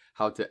 3,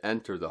 how to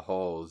enter the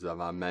halls of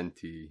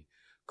Amenti.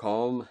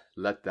 Calm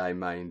let thy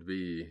mind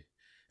be,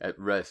 at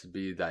rest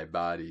be thy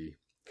body.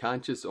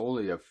 Conscious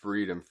only of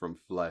freedom from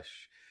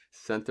flesh,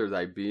 center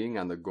thy being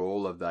on the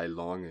goal of thy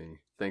longing.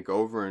 Think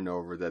over and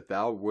over that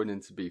thou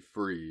wouldn't be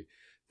free.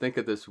 Think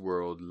of this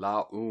world,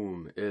 la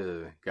il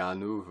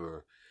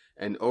ganuver,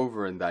 and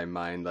over in thy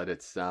mind let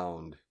it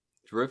sound.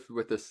 Drift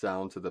with the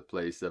sound to the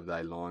place of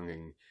thy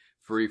longing,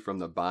 free from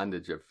the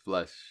bondage of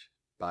flesh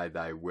by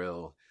thy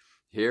will.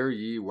 Hear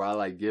ye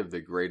while I give the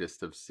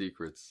greatest of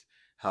secrets,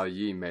 how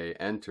ye may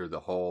enter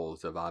the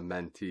halls of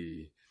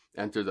Amenti,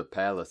 enter the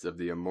palace of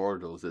the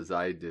immortals as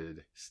I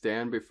did,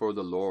 stand before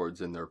the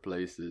lords in their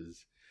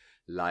places.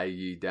 Lie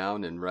ye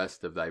down in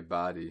rest of thy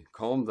body,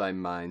 calm thy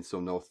mind so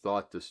no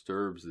thought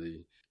disturbs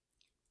thee.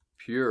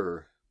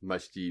 Pure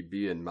must ye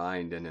be in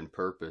mind and in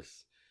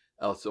purpose,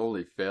 else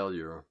only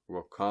failure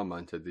will come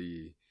unto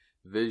thee.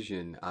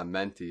 Vision,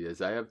 Amenti,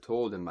 as I have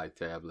told in my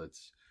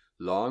tablets.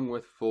 long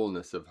with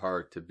fullness of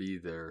heart to be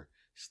there.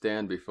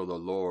 Stand before the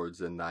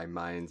Lord's in thy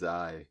mind's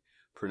eye.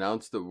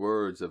 Pronounce the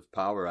words of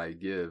power I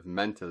give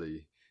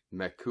mentally.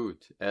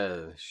 Mekut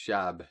el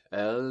Shab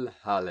el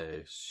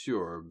Hale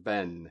Shur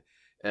Ben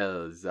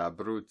el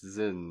Zabrut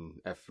Zin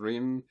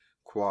Ephrim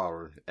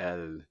Quar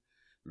el.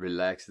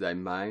 Relax thy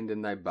mind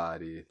and thy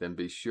body, then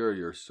be sure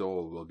your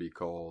soul will be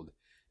called.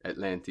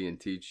 Atlantean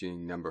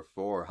teaching number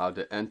 4, how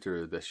to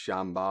enter the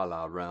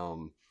Shambhala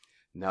realm.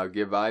 Now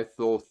give I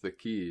Thoth the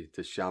key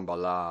to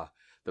Shambhala,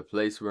 the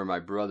place where my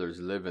brothers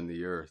live in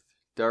the earth.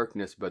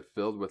 Darkness but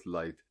filled with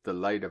light, the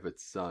light of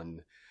its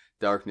sun.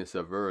 Darkness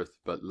of earth,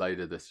 but light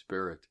of the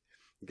spirit.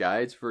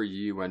 Guides for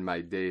ye when my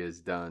day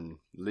is done.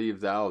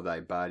 Leave thou thy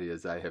body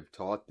as I have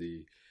taught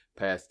thee.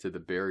 Pass to the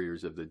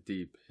barriers of the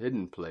deep,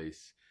 hidden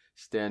place.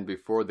 Stand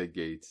before the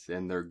gates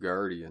and their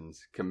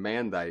guardians.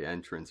 Command thy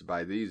entrance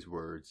by these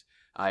words.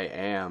 I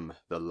am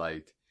the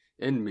light.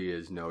 In me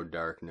is no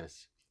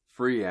darkness.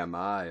 Free am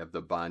I of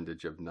the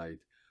bondage of night.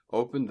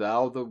 Open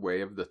thou the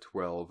way of the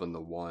 12 and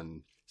the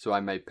 1, so I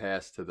may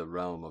pass to the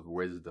realm of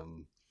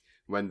wisdom.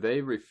 When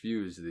they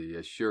refuse thee,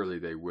 as surely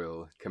they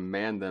will,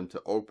 command them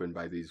to open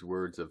by these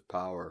words of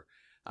power.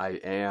 I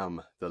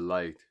am the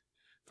light.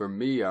 For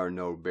me are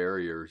no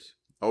barriers.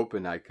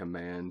 Open, I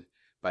command,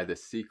 by the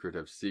secret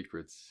of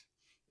secrets.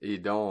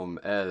 Edom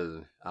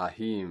el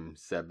Ahim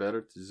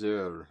Sabert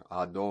Zur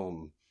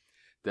Adom.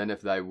 Then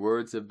if thy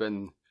words have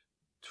been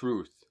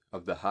truth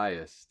of the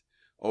highest,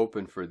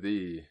 open for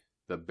thee,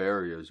 the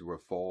barriers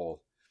will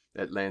fall.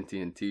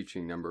 Atlantean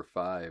teaching number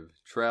 5.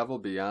 Travel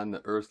beyond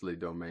the earthly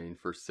domain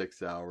for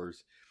 6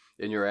 hours.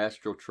 In your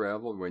astral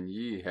travel, when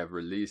ye have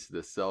released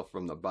the self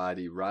from the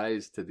body,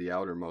 rise to the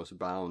outermost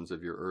bounds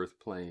of your earth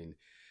plane.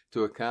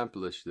 To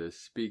accomplish this,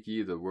 speak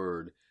ye the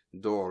word,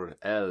 Dor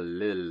el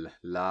lil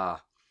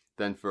la.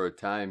 Then for a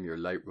time your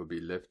light will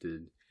be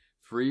lifted.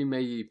 Free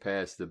may ye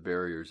pass the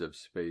barriers of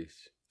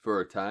space.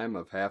 For a time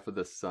of half of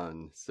the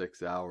sun,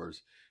 6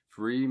 hours.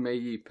 Free may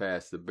ye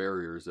pass the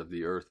barriers of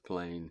the earth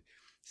plane.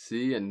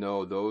 See and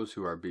know those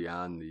who are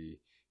beyond thee.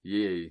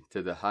 Yea,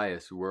 to the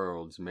highest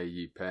worlds may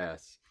ye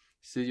pass.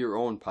 See your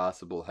own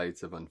possible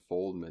heights of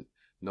unfoldment.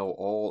 Know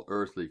all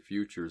earthly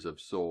futures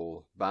of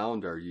soul.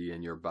 Bound are ye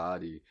in your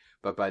body,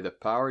 but by the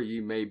power ye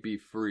may be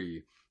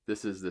free.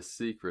 This is the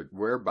secret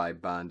whereby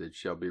bondage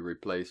shall be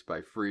replaced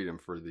by freedom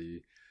for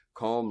thee.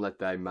 Calm let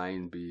thy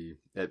mind be,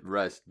 at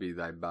rest be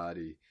thy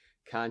body,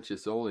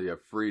 conscious only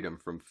of freedom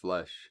from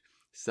flesh.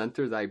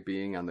 Center thy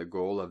being on the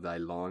goal of thy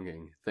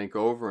longing. Think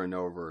over and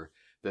over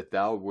that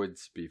thou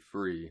wouldst be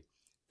free.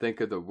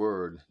 Think of the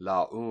word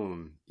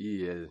Laum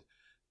il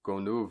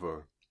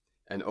Gonuver,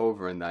 and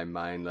over in thy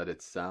mind let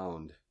it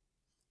sound.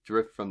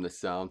 Drift from the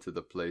sound to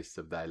the place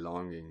of thy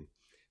longing.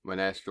 When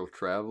astral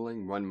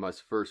traveling, one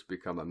must first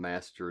become a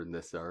master in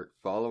this art,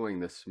 following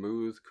the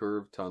smooth,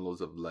 curved tunnels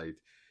of light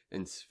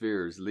and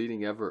spheres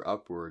leading ever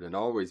upward, and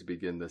always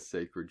begin this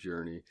sacred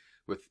journey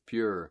with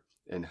pure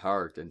in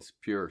heart and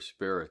pure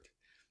spirit.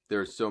 There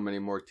are so many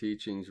more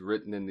teachings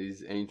written in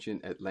these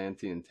ancient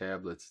Atlantean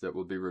tablets that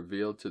will be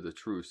revealed to the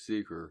true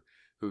seeker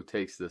who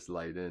takes this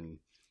light in.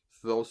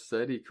 Thoth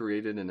said he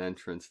created an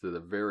entrance to the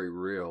very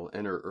real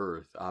inner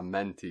earth,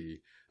 Amenti,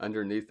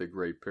 underneath the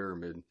Great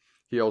Pyramid.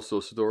 He also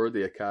stored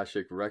the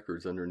Akashic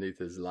records underneath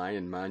his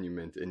lion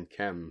monument in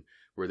Khem,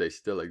 where they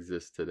still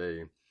exist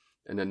today.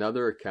 In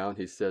another account,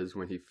 he says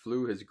when he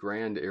flew his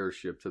grand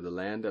airship to the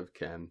land of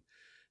Khem,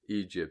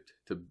 Egypt,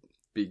 to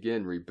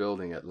begin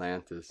rebuilding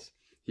Atlantis,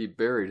 he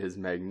buried his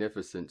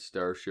magnificent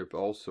starship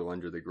also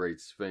under the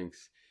Great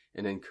Sphinx,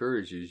 and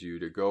encourages you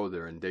to go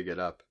there and dig it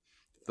up.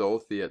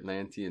 Thoth the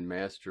Atlantean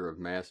master of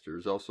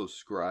masters also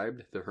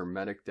scribed the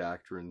Hermetic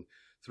doctrine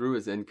through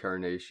his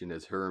incarnation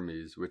as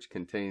Hermes, which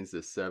contains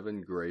the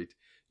 7 great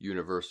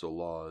universal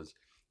laws.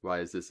 Why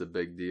is this a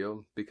big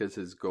deal? Because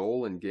his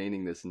goal in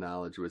gaining this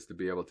knowledge was to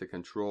be able to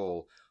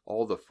control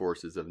all the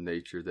forces of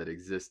nature that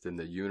exist in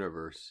the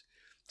universe.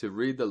 To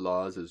read the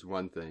laws is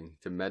one thing,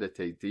 to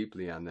meditate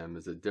deeply on them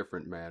is a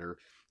different matter,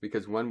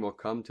 because one will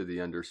come to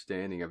the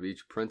understanding of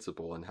each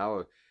principle and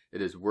how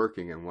it is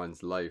working in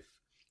one's life.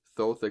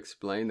 Thoth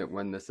explained that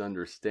when this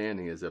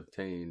understanding is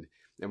obtained,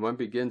 and one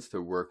begins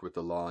to work with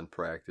the law in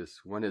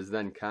practice, one has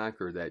then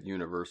conquered that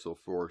universal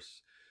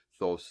force.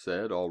 Thoth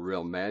said all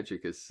real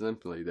magic is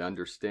simply the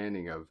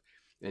understanding of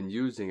and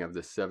using of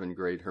the 7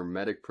 great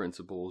Hermetic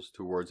principles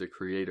towards a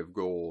creative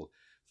goal.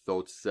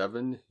 Thoth's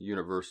 7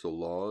 universal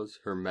laws,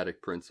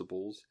 Hermetic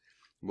principles.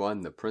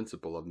 1. The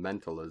principle of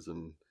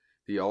mentalism.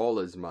 The all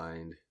is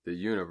mind, the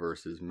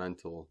universe is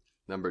mental.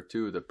 Number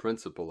 2. The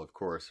principle of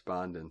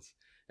correspondence.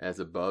 As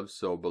above,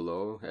 so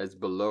below, as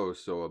below,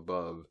 so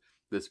above.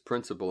 This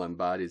principle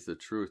embodies the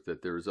truth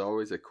that there is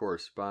always a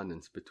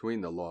correspondence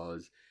between the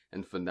laws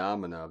and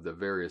phenomena of the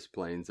various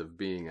planes of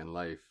being and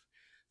life.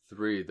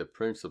 3. The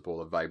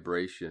principle of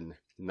vibration.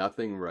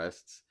 Nothing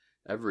rests,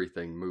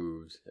 everything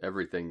moves,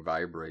 everything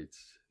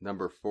vibrates.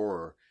 Number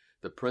 4.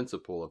 The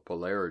principle of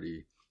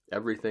polarity.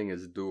 Everything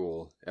is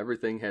dual,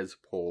 everything has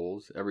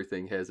poles,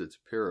 everything has its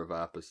pair of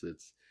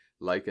opposites.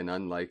 Like and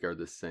unlike are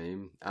the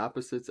same.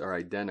 Opposites are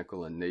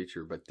identical in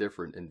nature but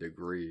different in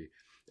degree.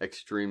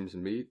 Extremes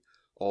meet.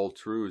 All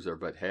truths are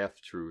but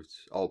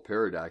half-truths. All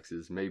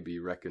paradoxes may be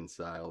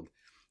reconciled.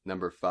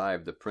 Number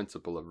 5, the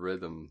principle of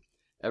rhythm.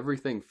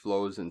 Everything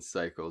flows in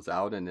cycles,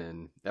 out and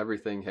in.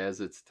 Everything has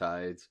its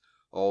tides.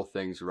 All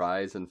things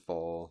rise and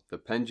fall. The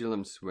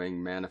pendulum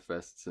swing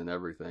manifests in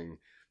everything.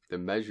 The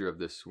measure of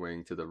the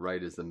swing to the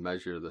right is the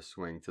measure of the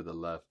swing to the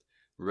left.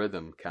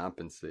 Rhythm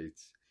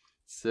compensates.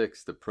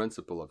 6, the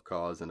principle of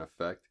cause and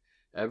effect.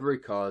 Every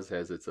cause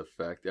has its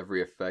effect.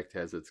 Every effect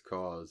has its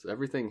cause.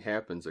 Everything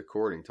happens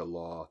according to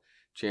law.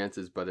 Chance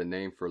is but a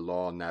name for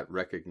law not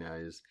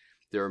recognized.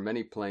 There are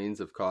many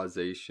planes of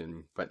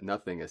causation, but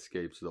nothing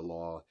escapes the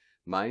law.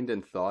 Mind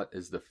and thought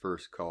is the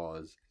first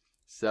cause.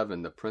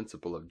 7, the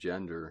principle of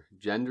gender.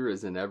 Gender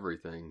is in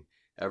everything.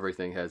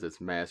 Everything has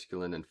its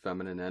masculine and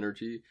feminine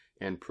energy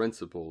and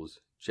principles.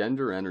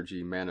 Gender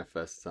energy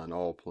manifests on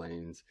all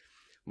planes.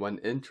 One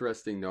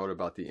interesting note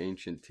about the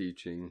ancient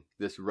teaching: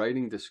 this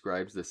writing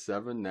describes the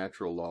 7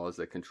 natural laws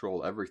that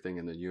control everything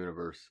in the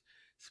universe,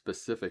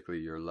 specifically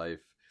your life.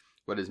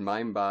 What is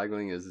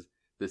mind-boggling is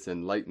this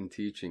enlightened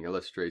teaching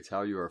illustrates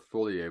how you are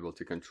fully able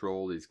to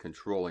control these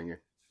controlling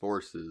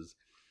forces.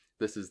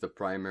 This is the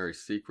primary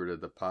secret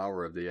of the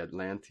power of the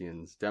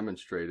Atlanteans,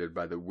 demonstrated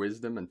by the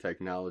wisdom and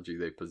technology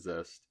they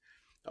possessed.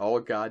 All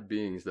God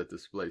beings that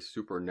display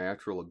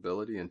supernatural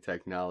ability and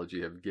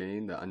technology have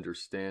gained the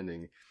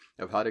understanding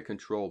of how to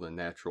control the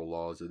natural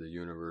laws of the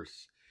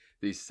universe.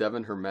 These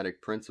 7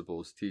 hermetic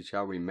principles teach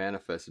how we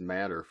manifest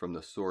matter from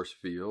the source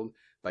field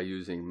by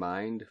using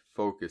mind,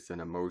 focus,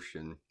 and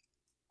emotion.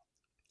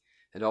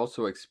 It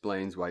also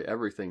explains why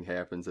everything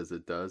happens as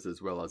it does,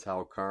 as well as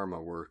how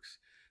karma works.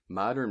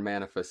 Modern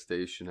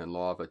manifestation and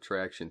law of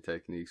attraction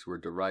techniques were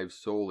derived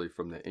solely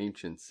from the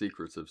ancient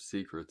secrets of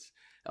secrets,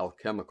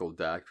 alchemical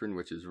doctrine,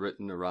 which is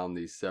written around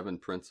these 7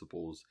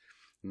 principles.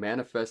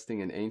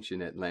 Manifesting in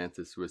ancient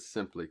Atlantis was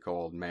simply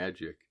called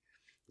magic.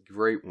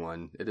 Great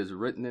one, it is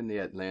written in the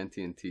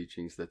Atlantean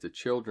teachings that the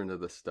children of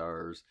the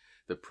stars,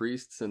 the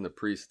priests and the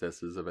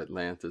priestesses of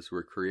Atlantis,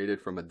 were created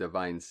from a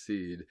divine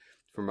seed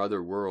from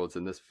other worlds,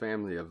 and this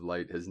family of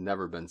light has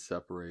never been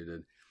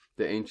separated.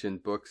 The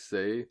ancient books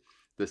say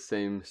the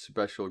same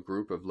special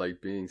group of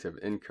light beings have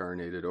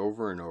incarnated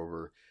over and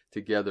over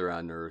together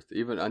on earth,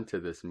 even unto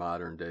this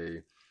modern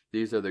day.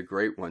 These are the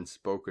great ones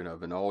spoken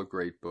of in all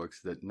great books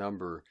that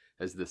number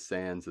as the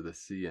sands of the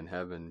sea in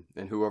heaven,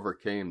 and who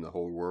overcame the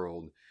whole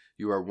world.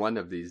 You are one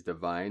of these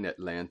divine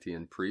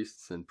Atlantean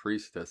priests and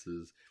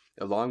priestesses,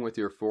 along with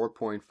your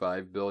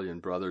 4.5 billion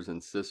brothers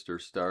and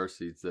sisters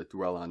starseeds that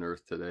dwell on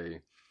earth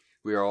today.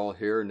 We are all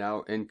here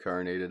now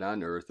incarnated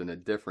on earth in a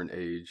different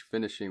age,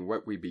 finishing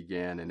what we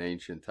began in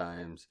ancient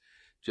times.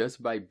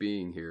 Just by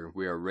being here,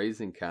 we are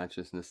raising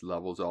consciousness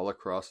levels all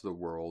across the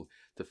world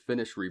to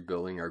finish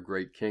rebuilding our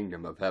great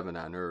kingdom of heaven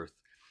on earth.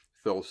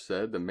 Thoth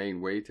said the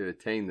main way to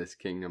attain this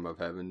kingdom of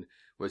heaven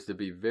was to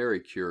be very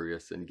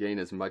curious and gain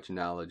as much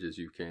knowledge as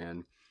you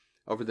can.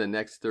 Over the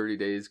next 30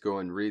 days, go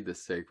and read the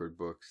sacred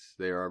books.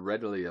 They are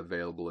readily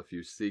available if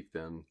you seek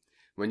them.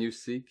 When you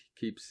seek,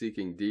 keep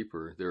seeking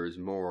deeper. There is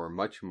more,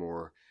 much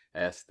more.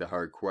 Ask the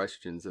hard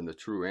questions and the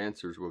true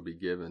answers will be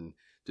given.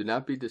 Do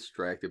not be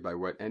distracted by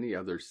what any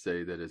others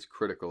say that is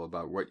critical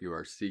about what you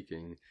are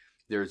seeking.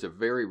 There is a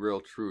very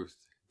real truth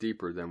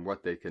deeper than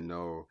what they can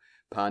know.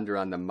 Ponder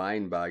on the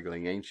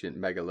mind-boggling ancient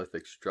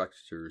megalithic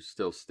structures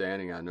still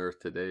standing on earth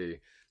today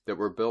that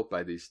were built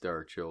by these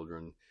star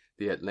children.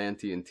 The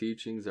Atlantean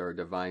teachings are a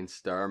divine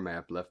star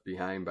map left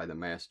behind by the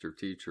master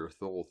teacher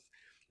Thoth.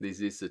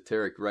 These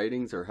esoteric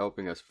writings are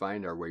helping us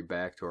find our way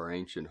back to our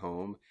ancient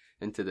home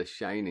and to the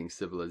shining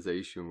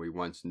civilization we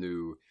once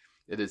knew.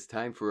 It is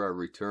time for our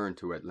return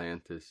to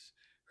Atlantis.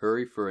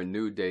 Hurry, for a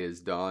new day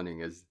is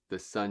dawning as the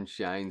sun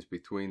shines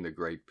between the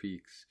great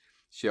peaks.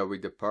 Shall we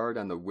depart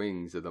on the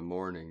wings of the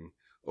morning?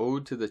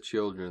 Ode to the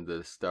children of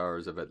the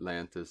stars of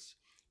Atlantis,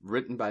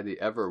 written by the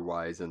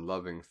ever-wise and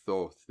loving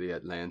Thoth the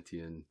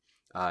Atlantean.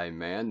 Aye,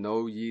 man,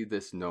 know ye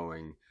this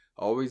knowing.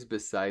 Always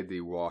beside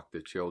thee walk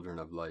the children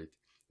of light.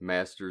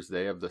 Masters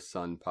they of the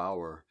sun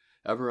power,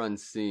 ever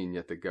unseen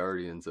yet the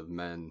guardians of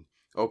men.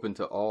 Open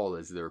to all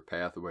is their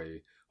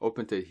pathway,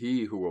 open to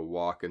he who will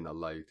walk in the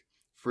light.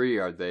 Free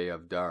are they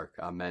of dark,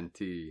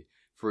 Amenti,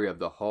 free of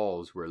the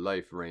halls where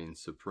life reigns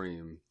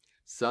supreme.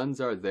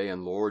 Sons are they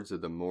and lords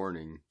of the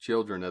morning,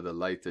 children of the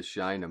light to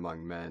shine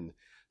among men.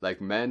 Like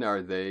men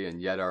are they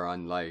and yet are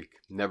unlike,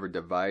 never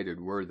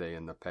divided were they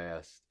in the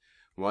past.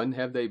 One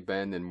have they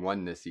been in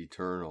oneness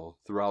eternal,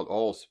 throughout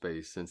all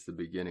space since the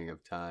beginning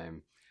of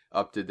time.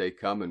 Up did they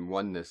come in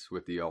oneness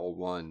with the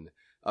All-One.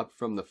 Up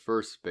from the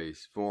first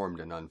space, formed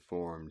and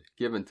unformed,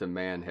 given to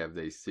man have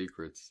they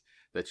secrets,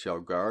 that shall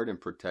guard and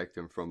protect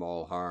him from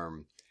all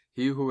harm.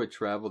 He who would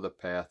travel the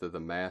path of the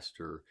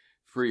Master,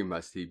 free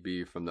must he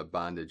be from the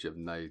bondage of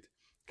night.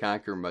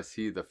 Conquer must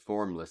he the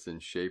formless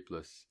and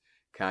shapeless.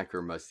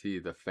 Conquer must he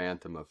the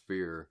phantom of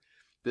fear.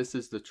 This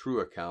is the true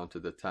account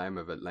of the time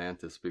of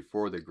Atlantis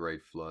before the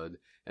great flood,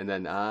 and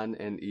then On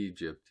and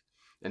Egypt,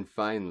 and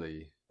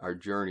finally our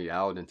journey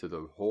out into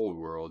the whole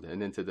world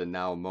and into the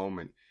now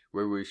moment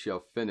where we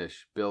shall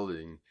finish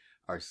building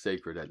our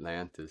sacred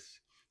Atlantis.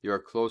 You are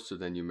closer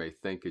than you may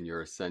think in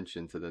your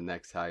ascension to the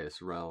next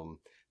highest realm.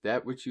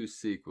 That which you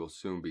seek will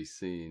soon be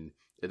seen.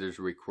 It is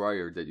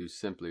required that you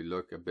simply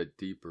look a bit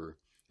deeper.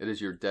 It is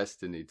your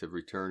destiny to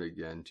return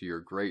again to your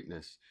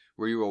greatness,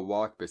 where you will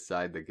walk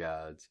beside the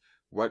gods.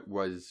 What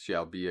was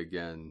shall be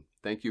again.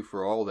 Thank you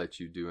for all that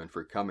you do and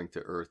for coming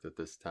to earth at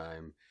this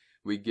time.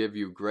 We give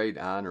you great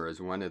honor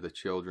as one of the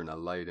children of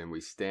light, and we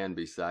stand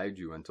beside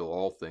you until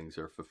all things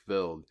are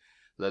fulfilled.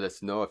 Let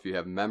us know if you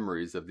have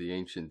memories of the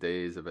ancient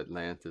days of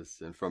Atlantis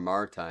and from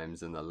our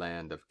times in the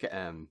land of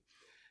Khem.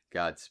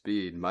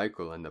 Godspeed,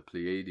 Michael and the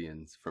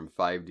Pleiadians from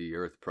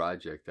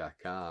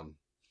 5DEarthProject.com.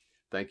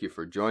 Thank you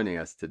for joining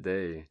us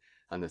today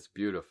on this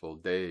beautiful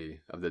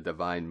day of the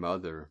Divine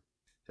Mother.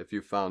 If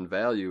you found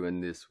value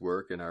in this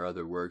work and our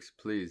other works,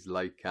 please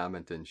like,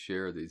 comment, and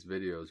share these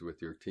videos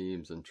with your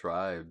teams and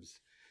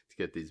tribes to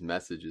get these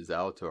messages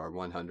out to our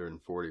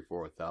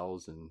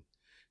 144,000.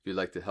 If you'd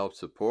like to help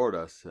support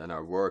us and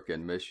our work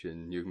and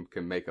mission, you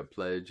can make a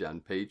pledge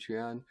on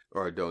Patreon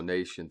or a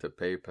donation to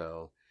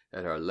PayPal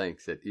at our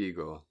links at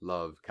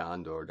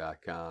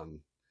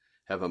eaglelovecondor.com.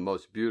 Have a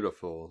most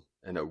beautiful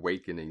and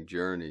awakening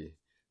journey.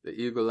 The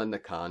eagle and the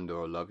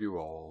condor love you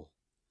all.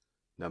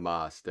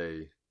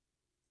 Namaste.